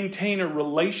us to maintain a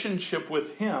relationship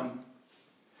with Him,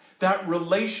 that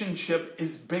relationship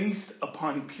is based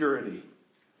upon purity.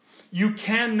 You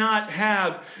cannot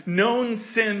have known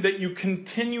sin that you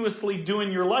continuously do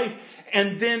in your life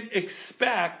and then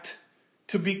expect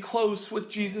to be close with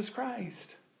Jesus Christ.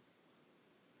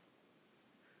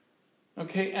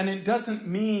 Okay, and it doesn't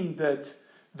mean that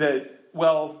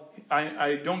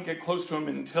I don't get close to Him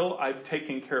until I've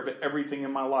taken care of everything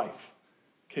in my life.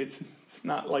 Okay, it's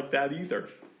not like that either.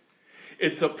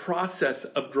 It's a process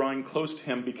of drawing close to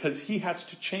Him because He has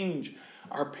to change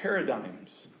our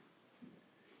paradigms.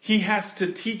 He has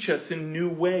to teach us in new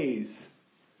ways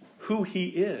who He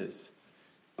is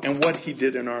and what He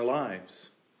did in our lives.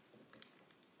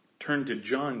 Turn to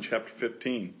John chapter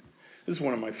 15. This is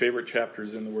one of my favorite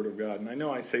chapters in the Word of God. And I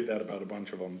know I say that about a bunch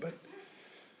of them, but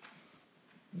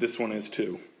this one is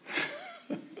too.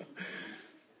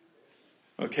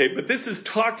 Okay, but this is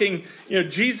talking,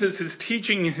 Jesus is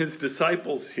teaching His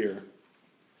disciples here.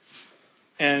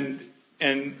 And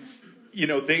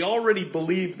they already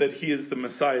believe that He is the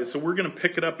Messiah. So we're going to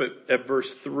pick it up at verse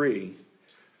 3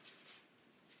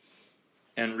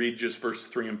 and read just verse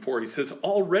 3 and 4. He says,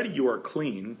 already you are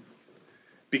clean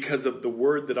because of the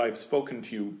word that I've spoken to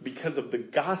you, because of the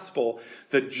gospel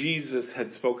that Jesus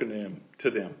had spoken to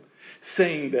them,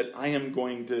 saying that I am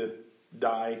going to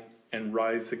die and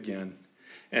rise again.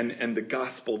 And the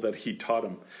gospel that He taught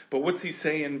them. But what's He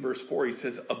say in verse 4? He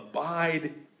says,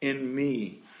 abide in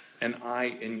me and I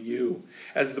in you.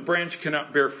 As the branch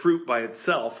cannot bear fruit by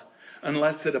itself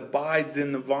unless it abides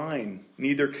in the vine,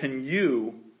 neither can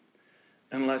you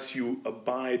unless you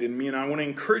abide in me. And I want to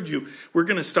encourage you, we're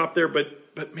going to stop there,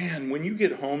 but man, when you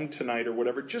get home tonight or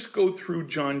whatever, just go through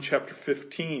John chapter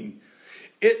 15.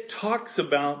 It talks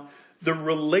about the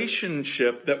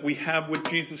relationship that we have with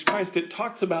Jesus Christ. It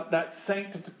talks about that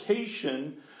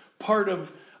sanctification part of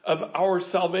our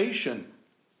salvation.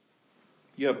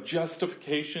 You have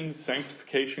justification,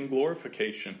 sanctification,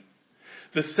 glorification.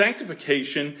 The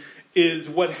sanctification is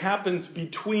what happens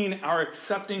between our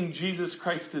accepting Jesus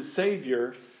Christ as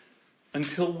Savior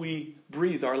until we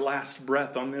breathe our last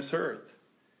breath on this earth.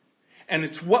 And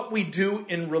it's what we do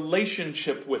in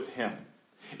relationship with Him.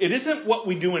 It isn't what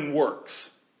we do in works.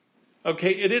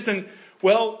 Okay? It isn't,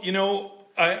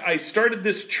 I started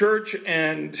this church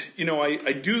and,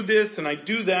 I do this and I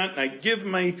do that and I give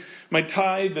my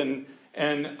tithe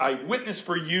and I witness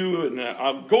for you and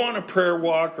I'll go on a prayer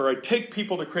walk or I take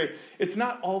people to pray. It's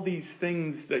not all these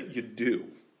things that you do.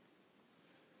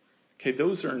 Okay,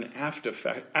 those are an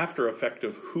after effect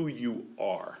of who you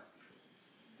are.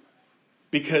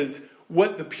 Because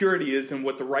what the purity is and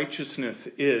what the righteousness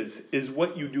is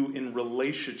what you do in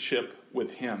relationship with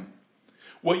Him.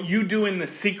 What you do in the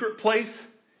secret place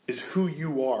is who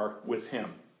you are with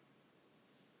Him.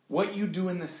 What you do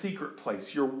in the secret place,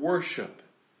 your worship,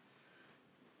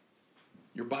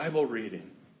 your Bible reading,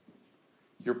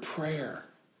 your prayer,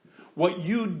 what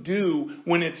you do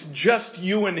when it's just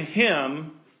you and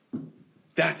Him,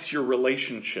 that's your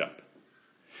relationship.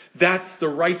 That's the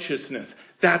righteousness.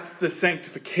 That's the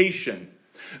sanctification.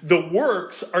 The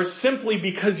works are simply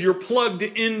because you're plugged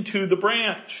into the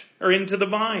branch or into the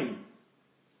vine.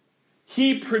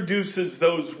 He produces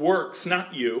those works,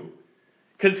 not you,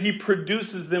 because He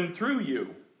produces them through you.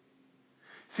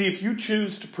 See, if you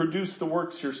choose to produce the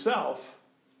works yourself,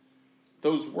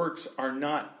 those works are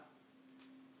not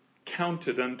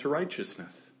counted unto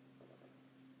righteousness.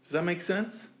 Does that make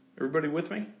sense? Everybody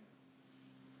with me?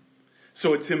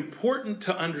 So it's important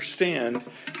to understand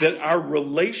that our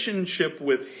relationship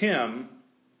with Him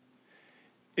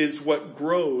is what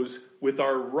grows with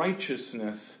our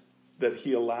righteousness that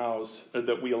He allows,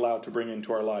 that we allow to bring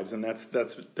into our lives, and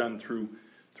that's done through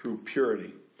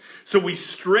purity. So we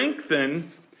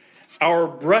strengthen our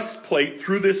breastplate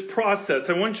through this process.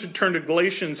 I want you to turn to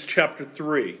Galatians chapter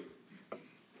 3.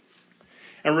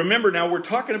 And remember now, we're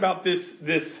talking about this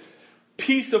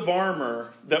piece of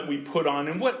armor that we put on.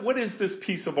 And what is this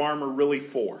piece of armor really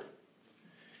for?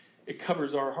 It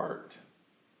covers our heart.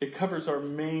 It covers our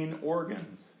main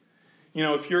organs.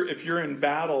 If you're in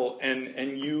battle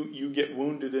and you get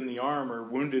wounded in the arm or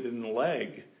wounded in the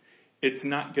leg, it's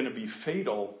not going to be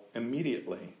fatal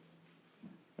immediately.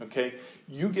 Okay?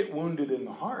 You get wounded in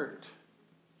the heart,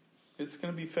 it's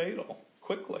going to be fatal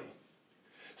quickly.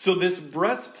 So this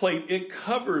breastplate, it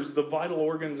covers the vital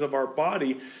organs of our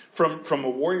body from a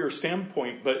warrior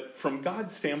standpoint. But from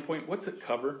God's standpoint, what's it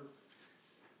cover?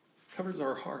 It covers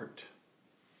our heart.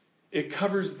 It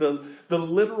covers the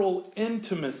literal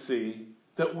intimacy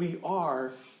that we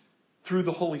are through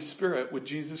the Holy Spirit with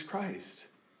Jesus Christ.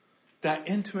 That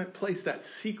intimate place, that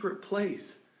secret place.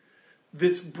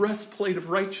 This breastplate of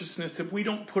righteousness, if we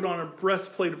don't put on a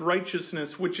breastplate of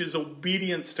righteousness, which is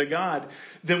obedience to God,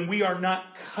 then we are not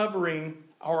covering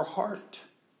our heart.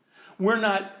 We're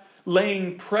not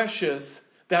laying precious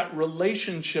that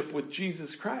relationship with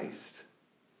Jesus Christ.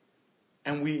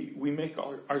 And we make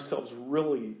ourselves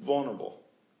really vulnerable.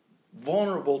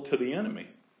 Vulnerable to the enemy.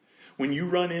 When you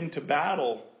run into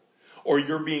battle or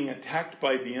you're being attacked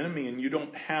by the enemy and you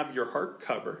don't have your heart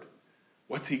covered,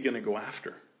 what's he going to go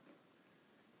after?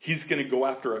 He's going to go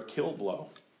after a kill blow.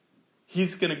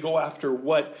 He's going to go after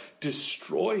what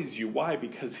destroys you. Why?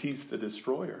 Because He's the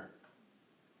destroyer.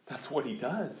 That's what He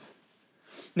does.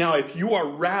 Now, if you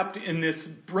are wrapped in this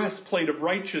breastplate of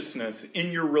righteousness,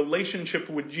 in your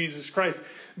relationship with Jesus Christ,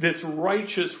 this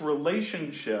righteous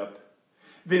relationship,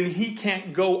 then He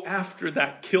can't go after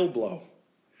that kill blow.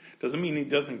 Doesn't mean He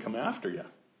doesn't come after you.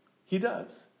 He does.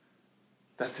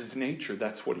 That's His nature.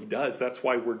 That's what He does. That's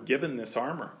why we're given this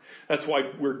armor. That's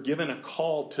why we're given a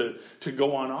call to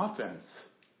go on offense.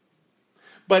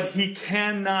 But He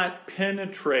cannot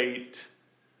penetrate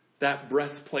that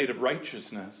breastplate of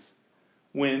righteousness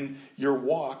when your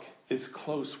walk is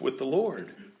close with the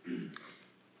Lord.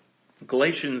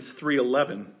 Galatians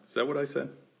 3:11. Is that what I said?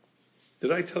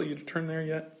 Did I tell you to turn there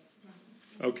yet?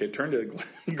 Okay, turn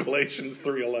to Galatians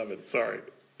 3:11. Sorry.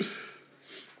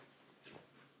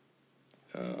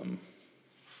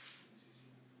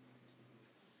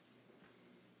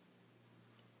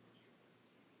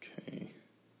 Okay.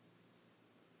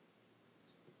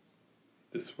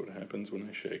 This is what happens when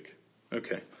I shake.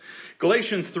 Okay.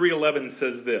 Galatians 3:11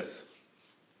 says this.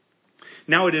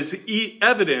 Now it is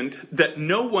evident that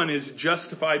no one is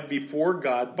justified before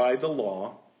God by the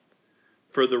law,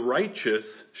 for the righteous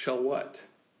shall what?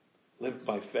 Live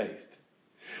by faith.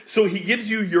 So he gives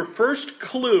you your first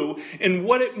clue in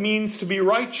what it means to be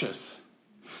righteous.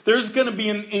 There's going to be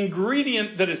an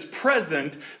ingredient that is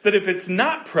present that if it's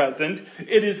not present,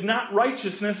 it is not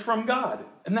righteousness from God.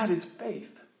 And that is faith.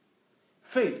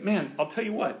 Faith. Man, I'll tell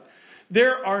you what.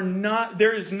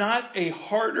 There is not a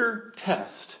harder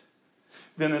test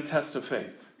than a test of faith.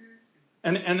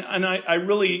 And I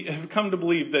really have come to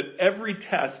believe that every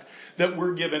test that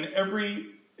we're given, every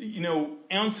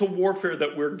ounce of warfare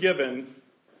that we're given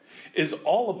is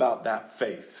all about that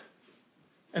faith.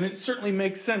 And it certainly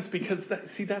makes sense because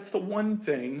that's the one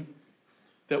thing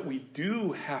that we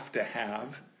do have to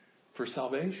have for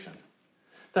salvation.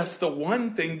 That's the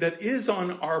one thing that is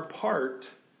on our part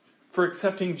for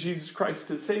accepting Jesus Christ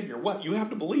as Savior. What? You have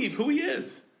to believe who He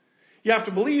is. You have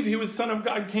to believe He was Son of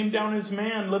God, came down as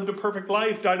man, lived a perfect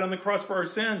life, died on the cross for our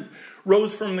sins,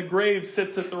 rose from the grave,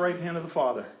 sits at the right hand of the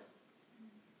Father.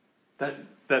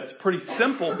 That's pretty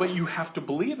simple, but you have to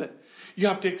believe it. You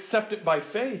have to accept it by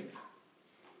faith.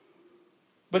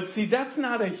 But see, that's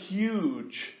not a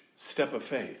huge step of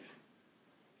faith.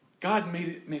 God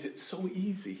made it so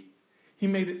easy. He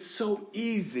made it so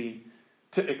easy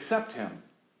to accept Him.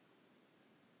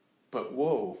 But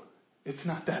whoa, it's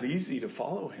not that easy to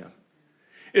follow Him.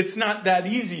 It's not that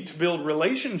easy to build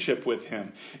relationship with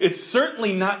Him. It's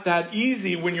certainly not that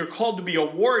easy when you're called to be a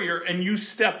warrior and you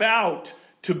step out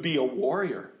to be a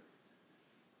warrior.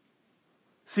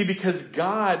 See, because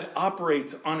God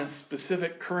operates on a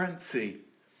specific currency.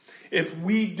 If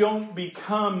we don't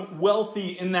become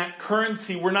wealthy in that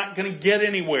currency, we're not going to get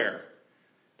anywhere.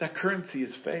 That currency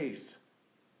is faith.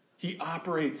 He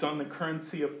operates on the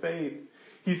currency of faith.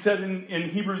 He said in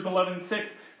Hebrews 11:6,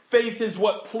 faith is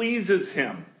what pleases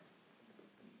Him.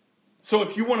 So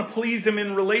if you want to please Him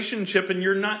in relationship and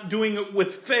you're not doing it with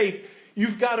faith,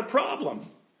 you've got a problem.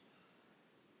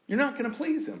 You're not going to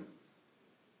please Him.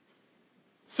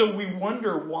 So we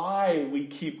wonder why we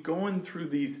keep going through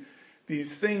these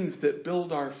things that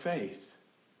build our faith.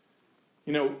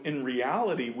 In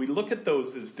reality, we look at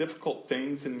those as difficult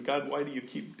things and God, why do you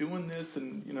keep doing this?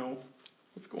 And,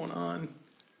 what's going on?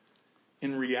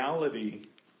 In reality,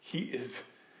 He is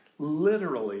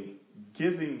literally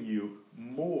giving you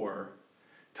more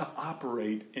to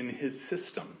operate in His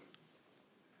system.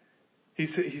 He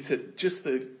said, just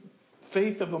the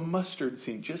faith of a mustard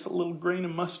seed, just a little grain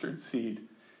of mustard seed,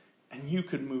 and you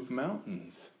could move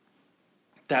mountains.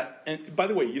 And by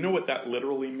the way, you know what that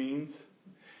literally means?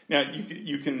 Now,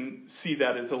 you can see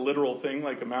that as a literal thing,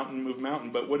 like a mountain move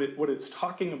mountain, but what it's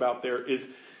talking about there is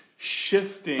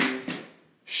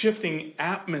shifting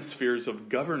atmospheres of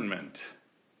government.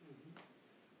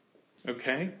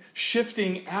 Okay?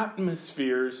 Shifting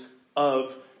atmospheres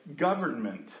of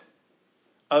government,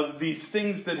 of these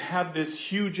things that have this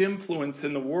huge influence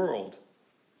in the world.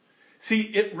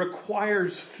 See, it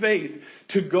requires faith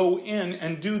to go in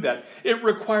and do that. It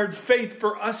required faith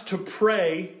for us to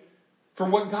pray for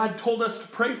what God told us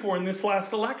to pray for in this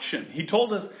last election. He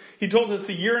told us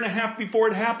a year and a half before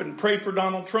it happened, pray for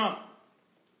Donald Trump.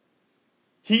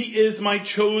 He is my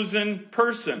chosen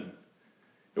person.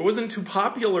 It wasn't too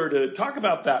popular to talk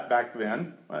about that back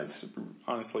then.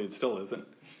 Honestly, it still isn't.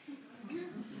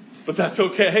 But that's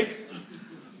okay.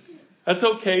 That's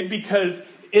okay because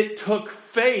it took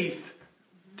faith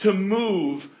to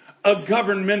move a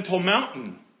governmental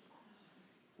mountain.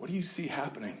 What do you see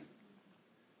happening?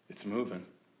 It's moving.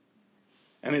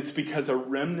 And it's because a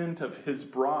remnant of His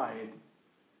bride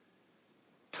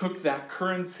took that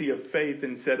currency of faith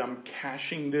and said, I'm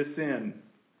cashing this in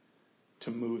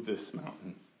to move this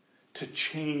mountain, to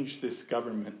change this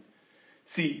government.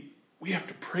 See, we have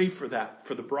to pray for that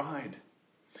for the bride.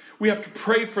 We have to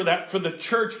pray for that for the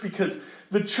church because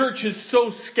the church is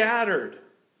so scattered.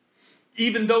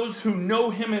 Even those who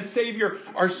know Him as Savior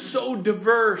are so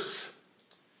diverse.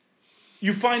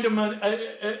 You find them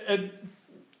at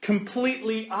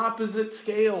completely opposite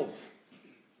scales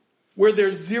where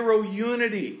there's zero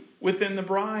unity within the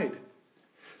bride.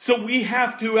 So we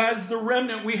have to, as the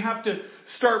remnant, we have to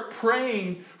start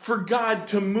praying for God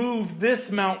to move this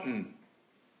mountain.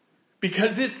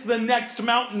 Because it's the next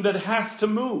mountain that has to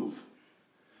move.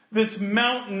 This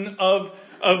mountain of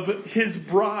His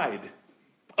bride,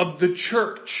 of the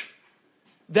church,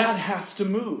 that has to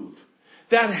move.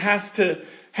 That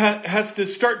has to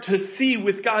start to see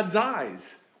with God's eyes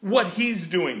what He's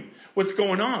doing, what's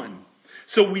going on.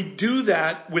 So we do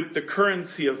that with the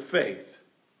currency of faith.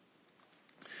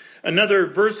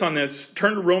 Another verse on this,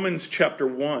 turn to Romans chapter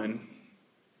 1.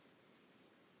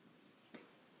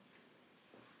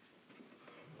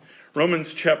 Romans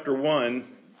chapter 1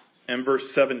 and verse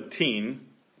 17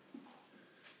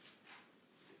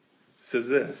 says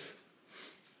this.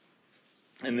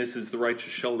 And this is the righteous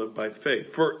shall live by faith.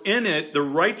 For in it the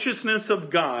righteousness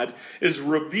of God is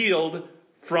revealed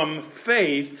from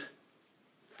faith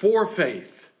for faith.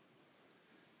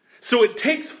 So it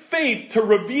takes faith to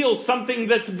reveal something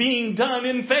that's being done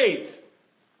in faith.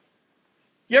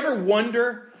 You ever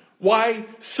wonder why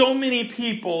so many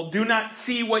people do not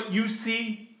see what you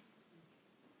see?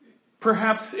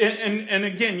 Perhaps, and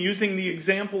again, using the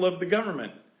example of the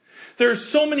government. There are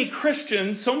so many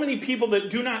Christians, so many people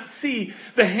that do not see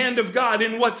the hand of God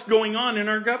in what's going on in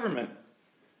our government.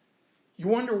 You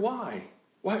wonder why.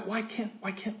 Why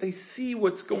can't they see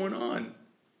what's going on?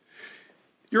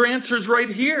 Your answer is right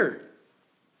here.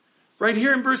 Right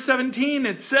here in verse 17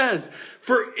 it says,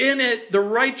 for in it the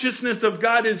righteousness of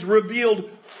God is revealed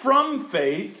from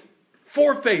faith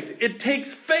for faith. It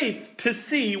takes faith to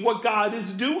see what God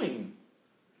is doing.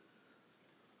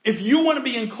 If you want to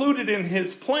be included in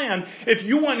His plan, if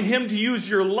you want Him to use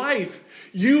your life,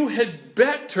 you had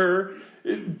better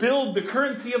build the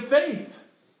currency of faith.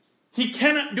 He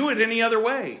cannot do it any other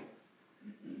way.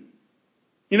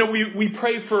 You know, we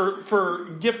pray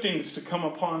for giftings to come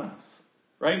upon us,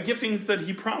 right? Giftings that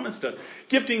He promised us.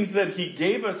 Giftings that He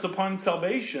gave us upon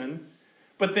salvation,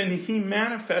 but then He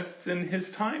manifests in His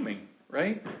timing,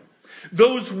 right?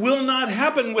 Those will not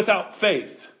happen without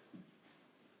faith.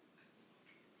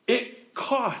 It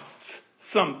costs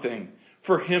something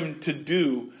for Him to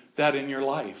do that in your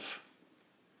life.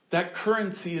 That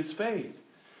currency is faith.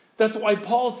 That's why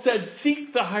Paul said,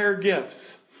 seek the higher gifts.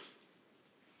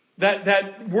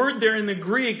 That word there in the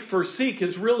Greek for seek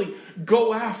is really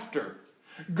go after.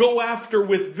 Go after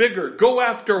with vigor. Go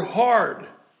after hard.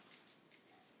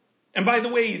 And by the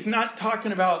way, he's not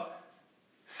talking about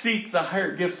seek the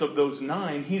higher gifts of those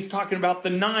 9. He's talking about the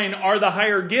 9 are the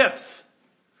higher gifts.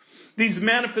 These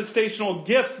manifestational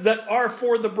gifts that are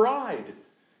for the bride.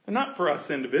 And not for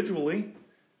us individually.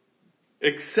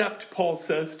 Except, Paul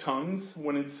says, tongues,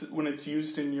 when it's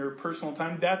used in your personal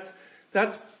time.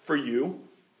 That's for you.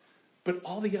 But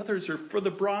all the others are for the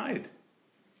bride.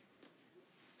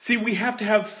 See, we have to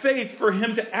have faith for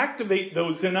Him to activate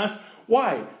those in us.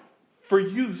 Why? For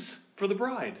use for the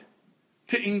bride.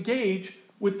 To engage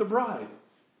with the bride.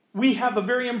 We have a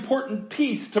very important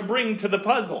piece to bring to the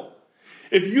puzzle.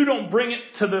 If you don't bring it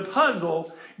to the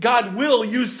puzzle, God will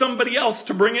use somebody else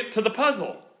to bring it to the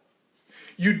puzzle.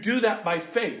 You do that by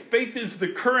faith. Faith is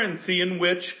the currency in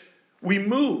which we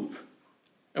move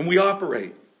and we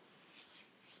operate.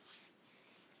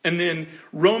 And then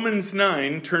Romans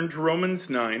 9, turn to Romans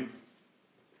 9.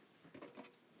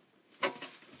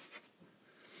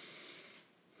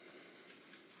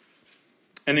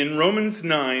 And in Romans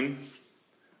 9,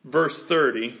 verse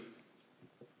 30,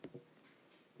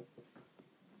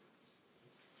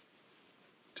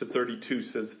 to 32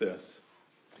 says this.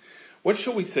 What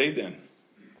shall we say then?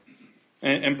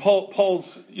 And Paul's,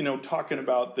 talking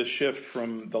about the shift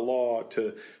from the law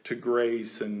to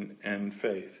grace and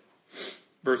faith.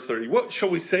 Verse 30, what shall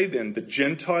we say then? The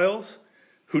Gentiles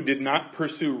who did not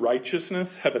pursue righteousness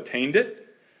have attained it.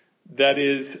 That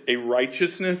is a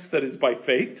righteousness that is by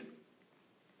faith.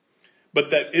 But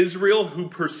that Israel who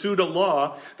pursued a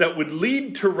law that would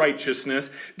lead to righteousness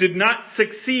did not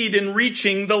succeed in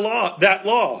reaching that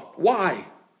law. Why?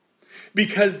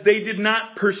 Because they did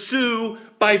not pursue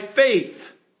by faith,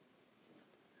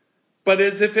 but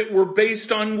as if it were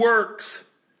based on works.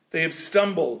 They have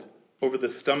stumbled over the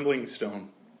stumbling stone.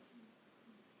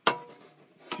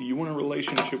 Do you want a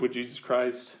relationship with Jesus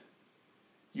Christ?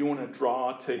 You want to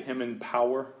draw to Him in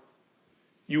power?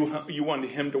 You want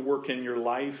Him to work in your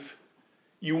life?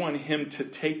 You want Him to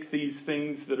take these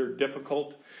things that are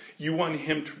difficult? You want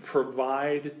Him to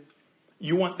provide?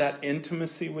 You want that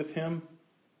intimacy with Him?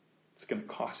 It's going to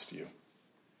cost you.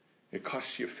 It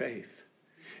costs you faith.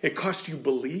 It costs you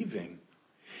believing.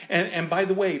 And by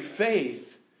the way, faith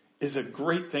is a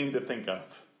great thing to think of.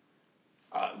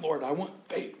 Lord, I want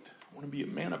faith. I want to be a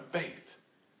man of faith.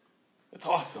 It's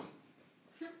awesome.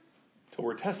 Until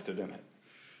we're tested in it.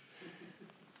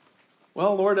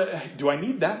 Well, Lord, do I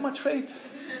need that much faith?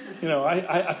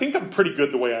 I think I'm pretty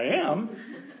good the way I am.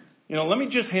 Let me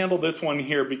just handle this one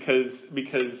here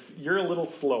because you're a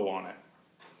little slow on it.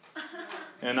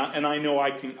 And I know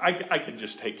I can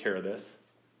just take care of this.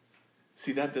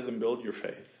 See, that doesn't build your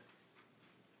faith.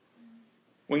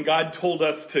 When God told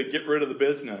us to get rid of the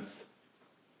business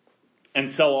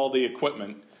and sell all the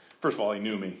equipment, first of all, He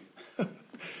knew me.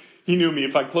 He knew me.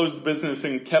 If I closed the business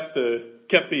and kept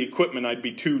the equipment, I'd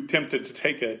be too tempted to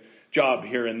take a job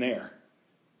here and there,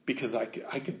 because I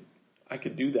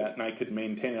could do that and I could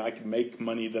maintain it. I could make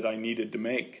money that I needed to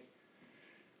make.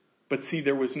 But see,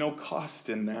 there was no cost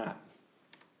in that.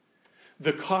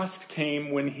 The cost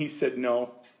came when he said, no,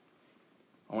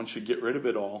 I want you to get rid of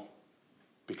it all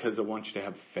because I want you to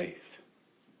have faith.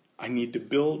 I need to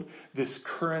build this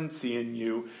currency in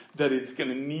you that is going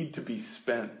to need to be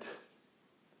spent.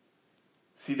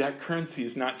 See, that currency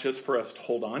is not just for us to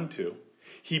hold on to.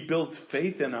 He builds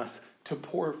faith in us to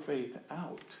pour faith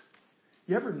out.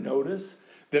 You ever notice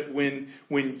that when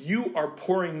you are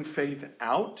pouring faith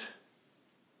out,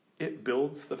 it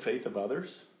builds the faith of others?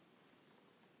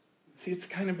 See, it's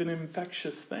kind of an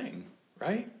infectious thing,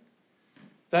 right?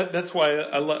 That's why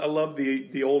I love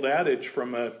the old adage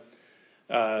from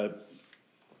I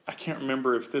can't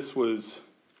remember if this was,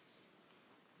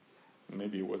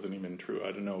 maybe it wasn't even true,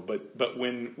 I don't know. But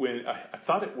when I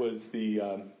thought it was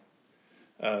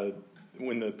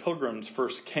when the pilgrims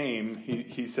first came,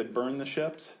 he said, burn the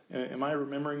ships. Am I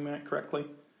remembering that correctly?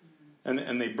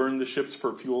 And they burned the ships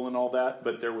for fuel and all that,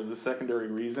 but there was a secondary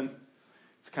reason.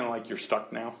 It's kind of like you're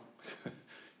stuck now.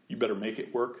 You better make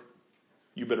it work.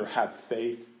 You better have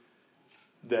faith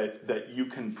that you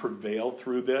can prevail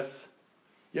through this.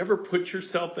 You ever put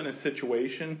yourself in a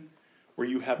situation where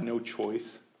you have no choice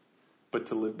but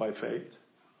to live by faith?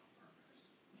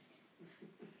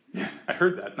 Yeah, I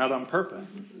heard that. Not on purpose.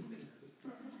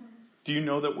 Do you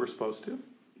know that we're supposed to?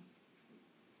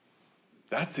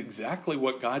 That's exactly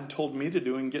what God told me to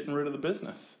do in getting rid of the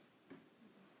business.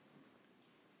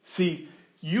 See,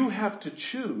 you have to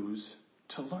choose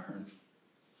to learn.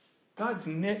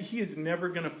 He is never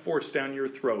going to force down your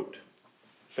throat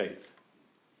faith.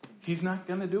 He's not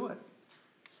going to do it.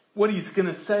 What he's going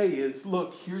to say is,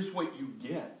 look, here's what you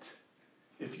get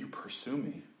if you pursue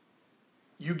me.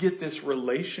 You get this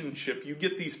relationship. You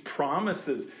get these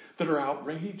promises that are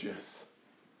outrageous.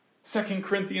 2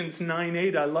 Corinthians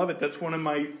 9:8, I love it. That's one of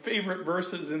my favorite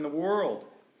verses in the world.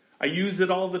 I use it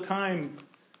all the time.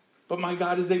 But my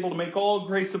God is able to make all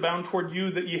grace abound toward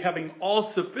you, that ye having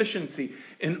all sufficiency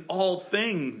in all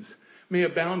things may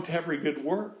abound to every good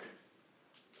work.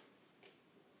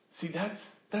 See,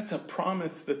 that's a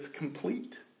promise that's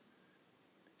complete.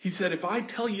 He said, if I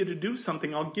tell you to do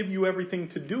something, I'll give you everything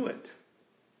to do it.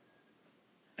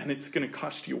 And it's going to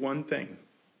cost you one thing.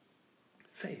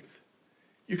 Faith.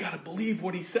 You got to believe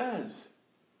what he says.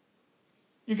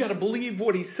 You got to believe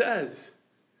what he says.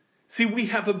 See, we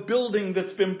have a building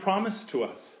that's been promised to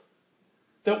us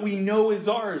that we know is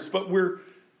ours, but we're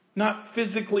not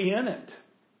physically in it.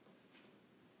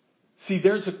 See,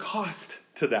 there's a cost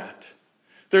to that.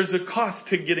 There's a cost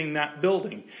to getting that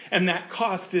building. And that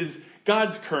cost is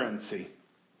God's currency.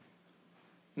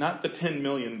 Not the $10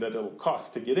 million that it'll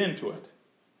cost to get into it.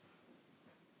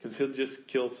 Because he'll just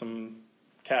kill some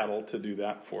cattle to do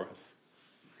that for us.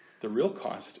 The real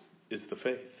cost is the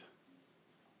faith.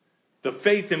 The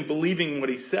faith in believing what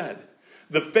he said.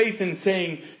 The faith in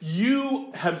saying,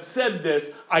 you have said this,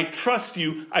 I trust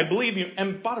you, I believe you.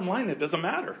 And bottom line, it doesn't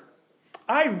matter.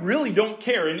 I really don't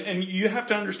care. And you have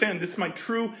to understand, this is my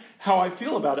true how I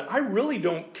feel about it. I really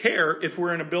don't care if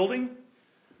we're in a building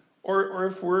or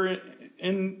if we're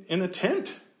in a tent.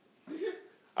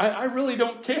 I really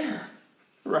don't care.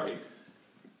 Right?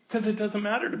 Because it doesn't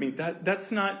matter to me.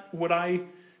 That's not what I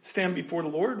stand before the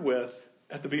Lord with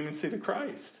at the Beam Seat of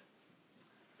Christ.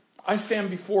 I stand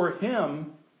before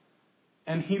him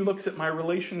and he looks at my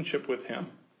relationship with him.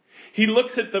 He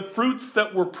looks at the fruits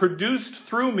that were produced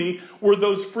through me. Were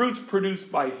those fruits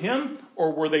produced by him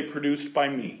or were they produced by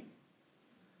me?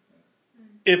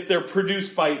 If they're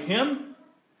produced by him,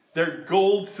 they're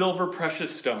gold, silver,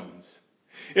 precious stones.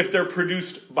 If they're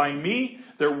produced by me,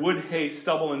 they're wood, hay,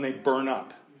 stubble, and they burn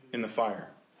up in the fire.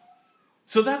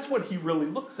 So that's what he really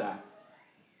looks at.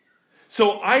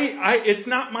 So it's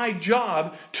not my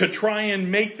job to try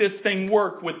and make this thing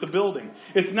work with the building.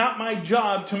 It's not my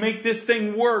job to make this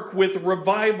thing work with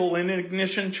revival in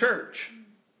Ignition Church.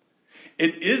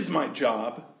 It is my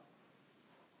job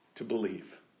to believe.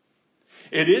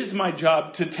 It is my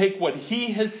job to take what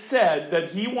he has said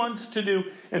that he wants to do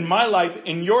in my life,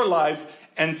 in your lives,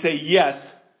 and say, yes,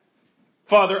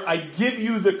 Father, I give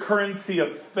you the currency of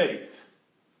faith.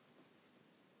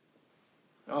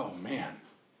 Oh, man.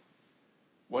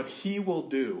 What he will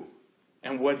do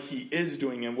and what he is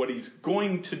doing and what he's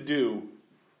going to do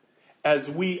as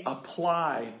we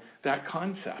apply that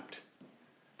concept,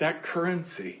 that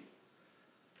currency,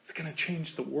 it's going to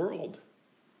change the world.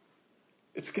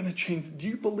 It's going to change. Do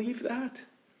you believe that?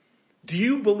 Do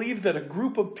you believe that a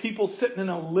group of people sitting in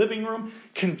a living room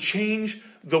can change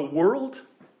the world?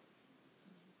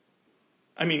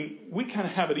 I mean, we kind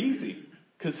of have it easy.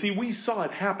 Because, see, we saw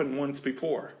it happen once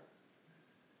before.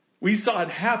 We saw it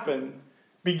happen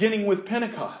beginning with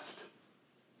Pentecost.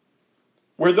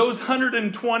 where those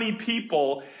 120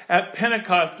 people at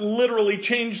Pentecost literally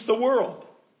changed the world.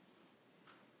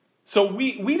 So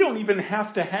we don't even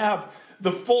have to have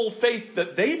the full faith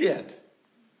that they did.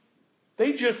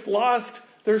 They just lost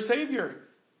their Savior.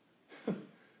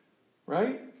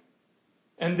 Right?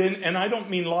 And I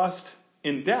don't mean lost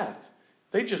in death.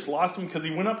 They just lost him because he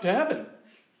went up to heaven.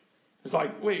 It's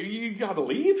like, wait, you got to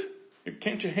leave?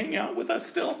 Can't you hang out with us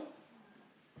still?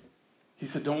 He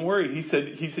said, don't worry. He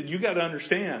said, you got to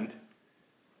understand,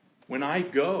 when I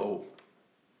go,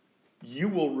 you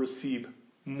will receive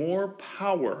more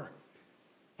power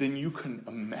than you can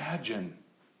imagine.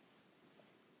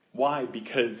 Why?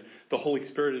 Because the Holy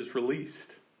Spirit is released.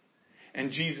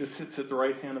 And Jesus sits at the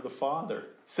right hand of the Father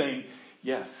saying,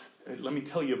 yes, let me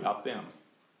tell you about them.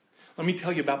 Let me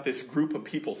tell you about this group of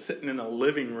people sitting in a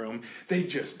living room. They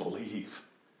just believe.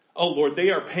 Oh, Lord,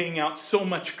 they are paying out so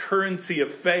much currency of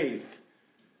faith.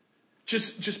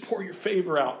 Just pour your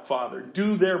favor out, Father.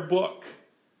 Do their book.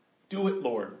 Do it,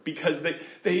 Lord, because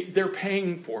they're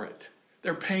paying for it.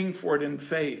 They're paying for it in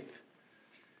faith.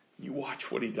 You watch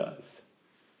what he does.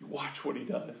 You watch what he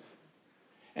does.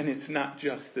 And it's not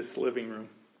just this living room.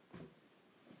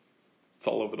 It's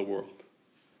all over the world.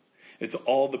 It's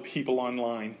all the people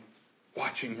online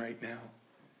watching right now.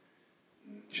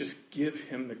 Just give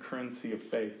him the currency of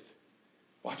faith.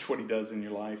 Watch what he does in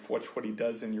your life. Watch what he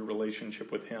does in your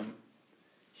relationship with him.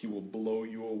 He will blow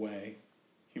you away.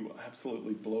 He will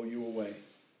absolutely blow you away.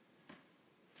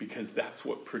 Because that's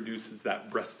what produces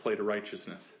that breastplate of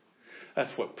righteousness.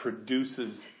 That's what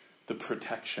produces the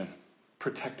protection.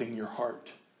 Protecting your heart.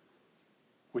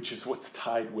 Which is what's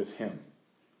tied with him.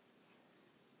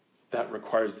 That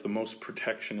requires the most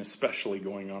protection, especially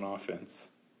going on offense.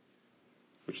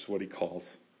 Which is what he calls.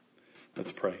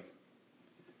 Let's pray.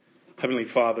 Heavenly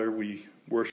Father, we worship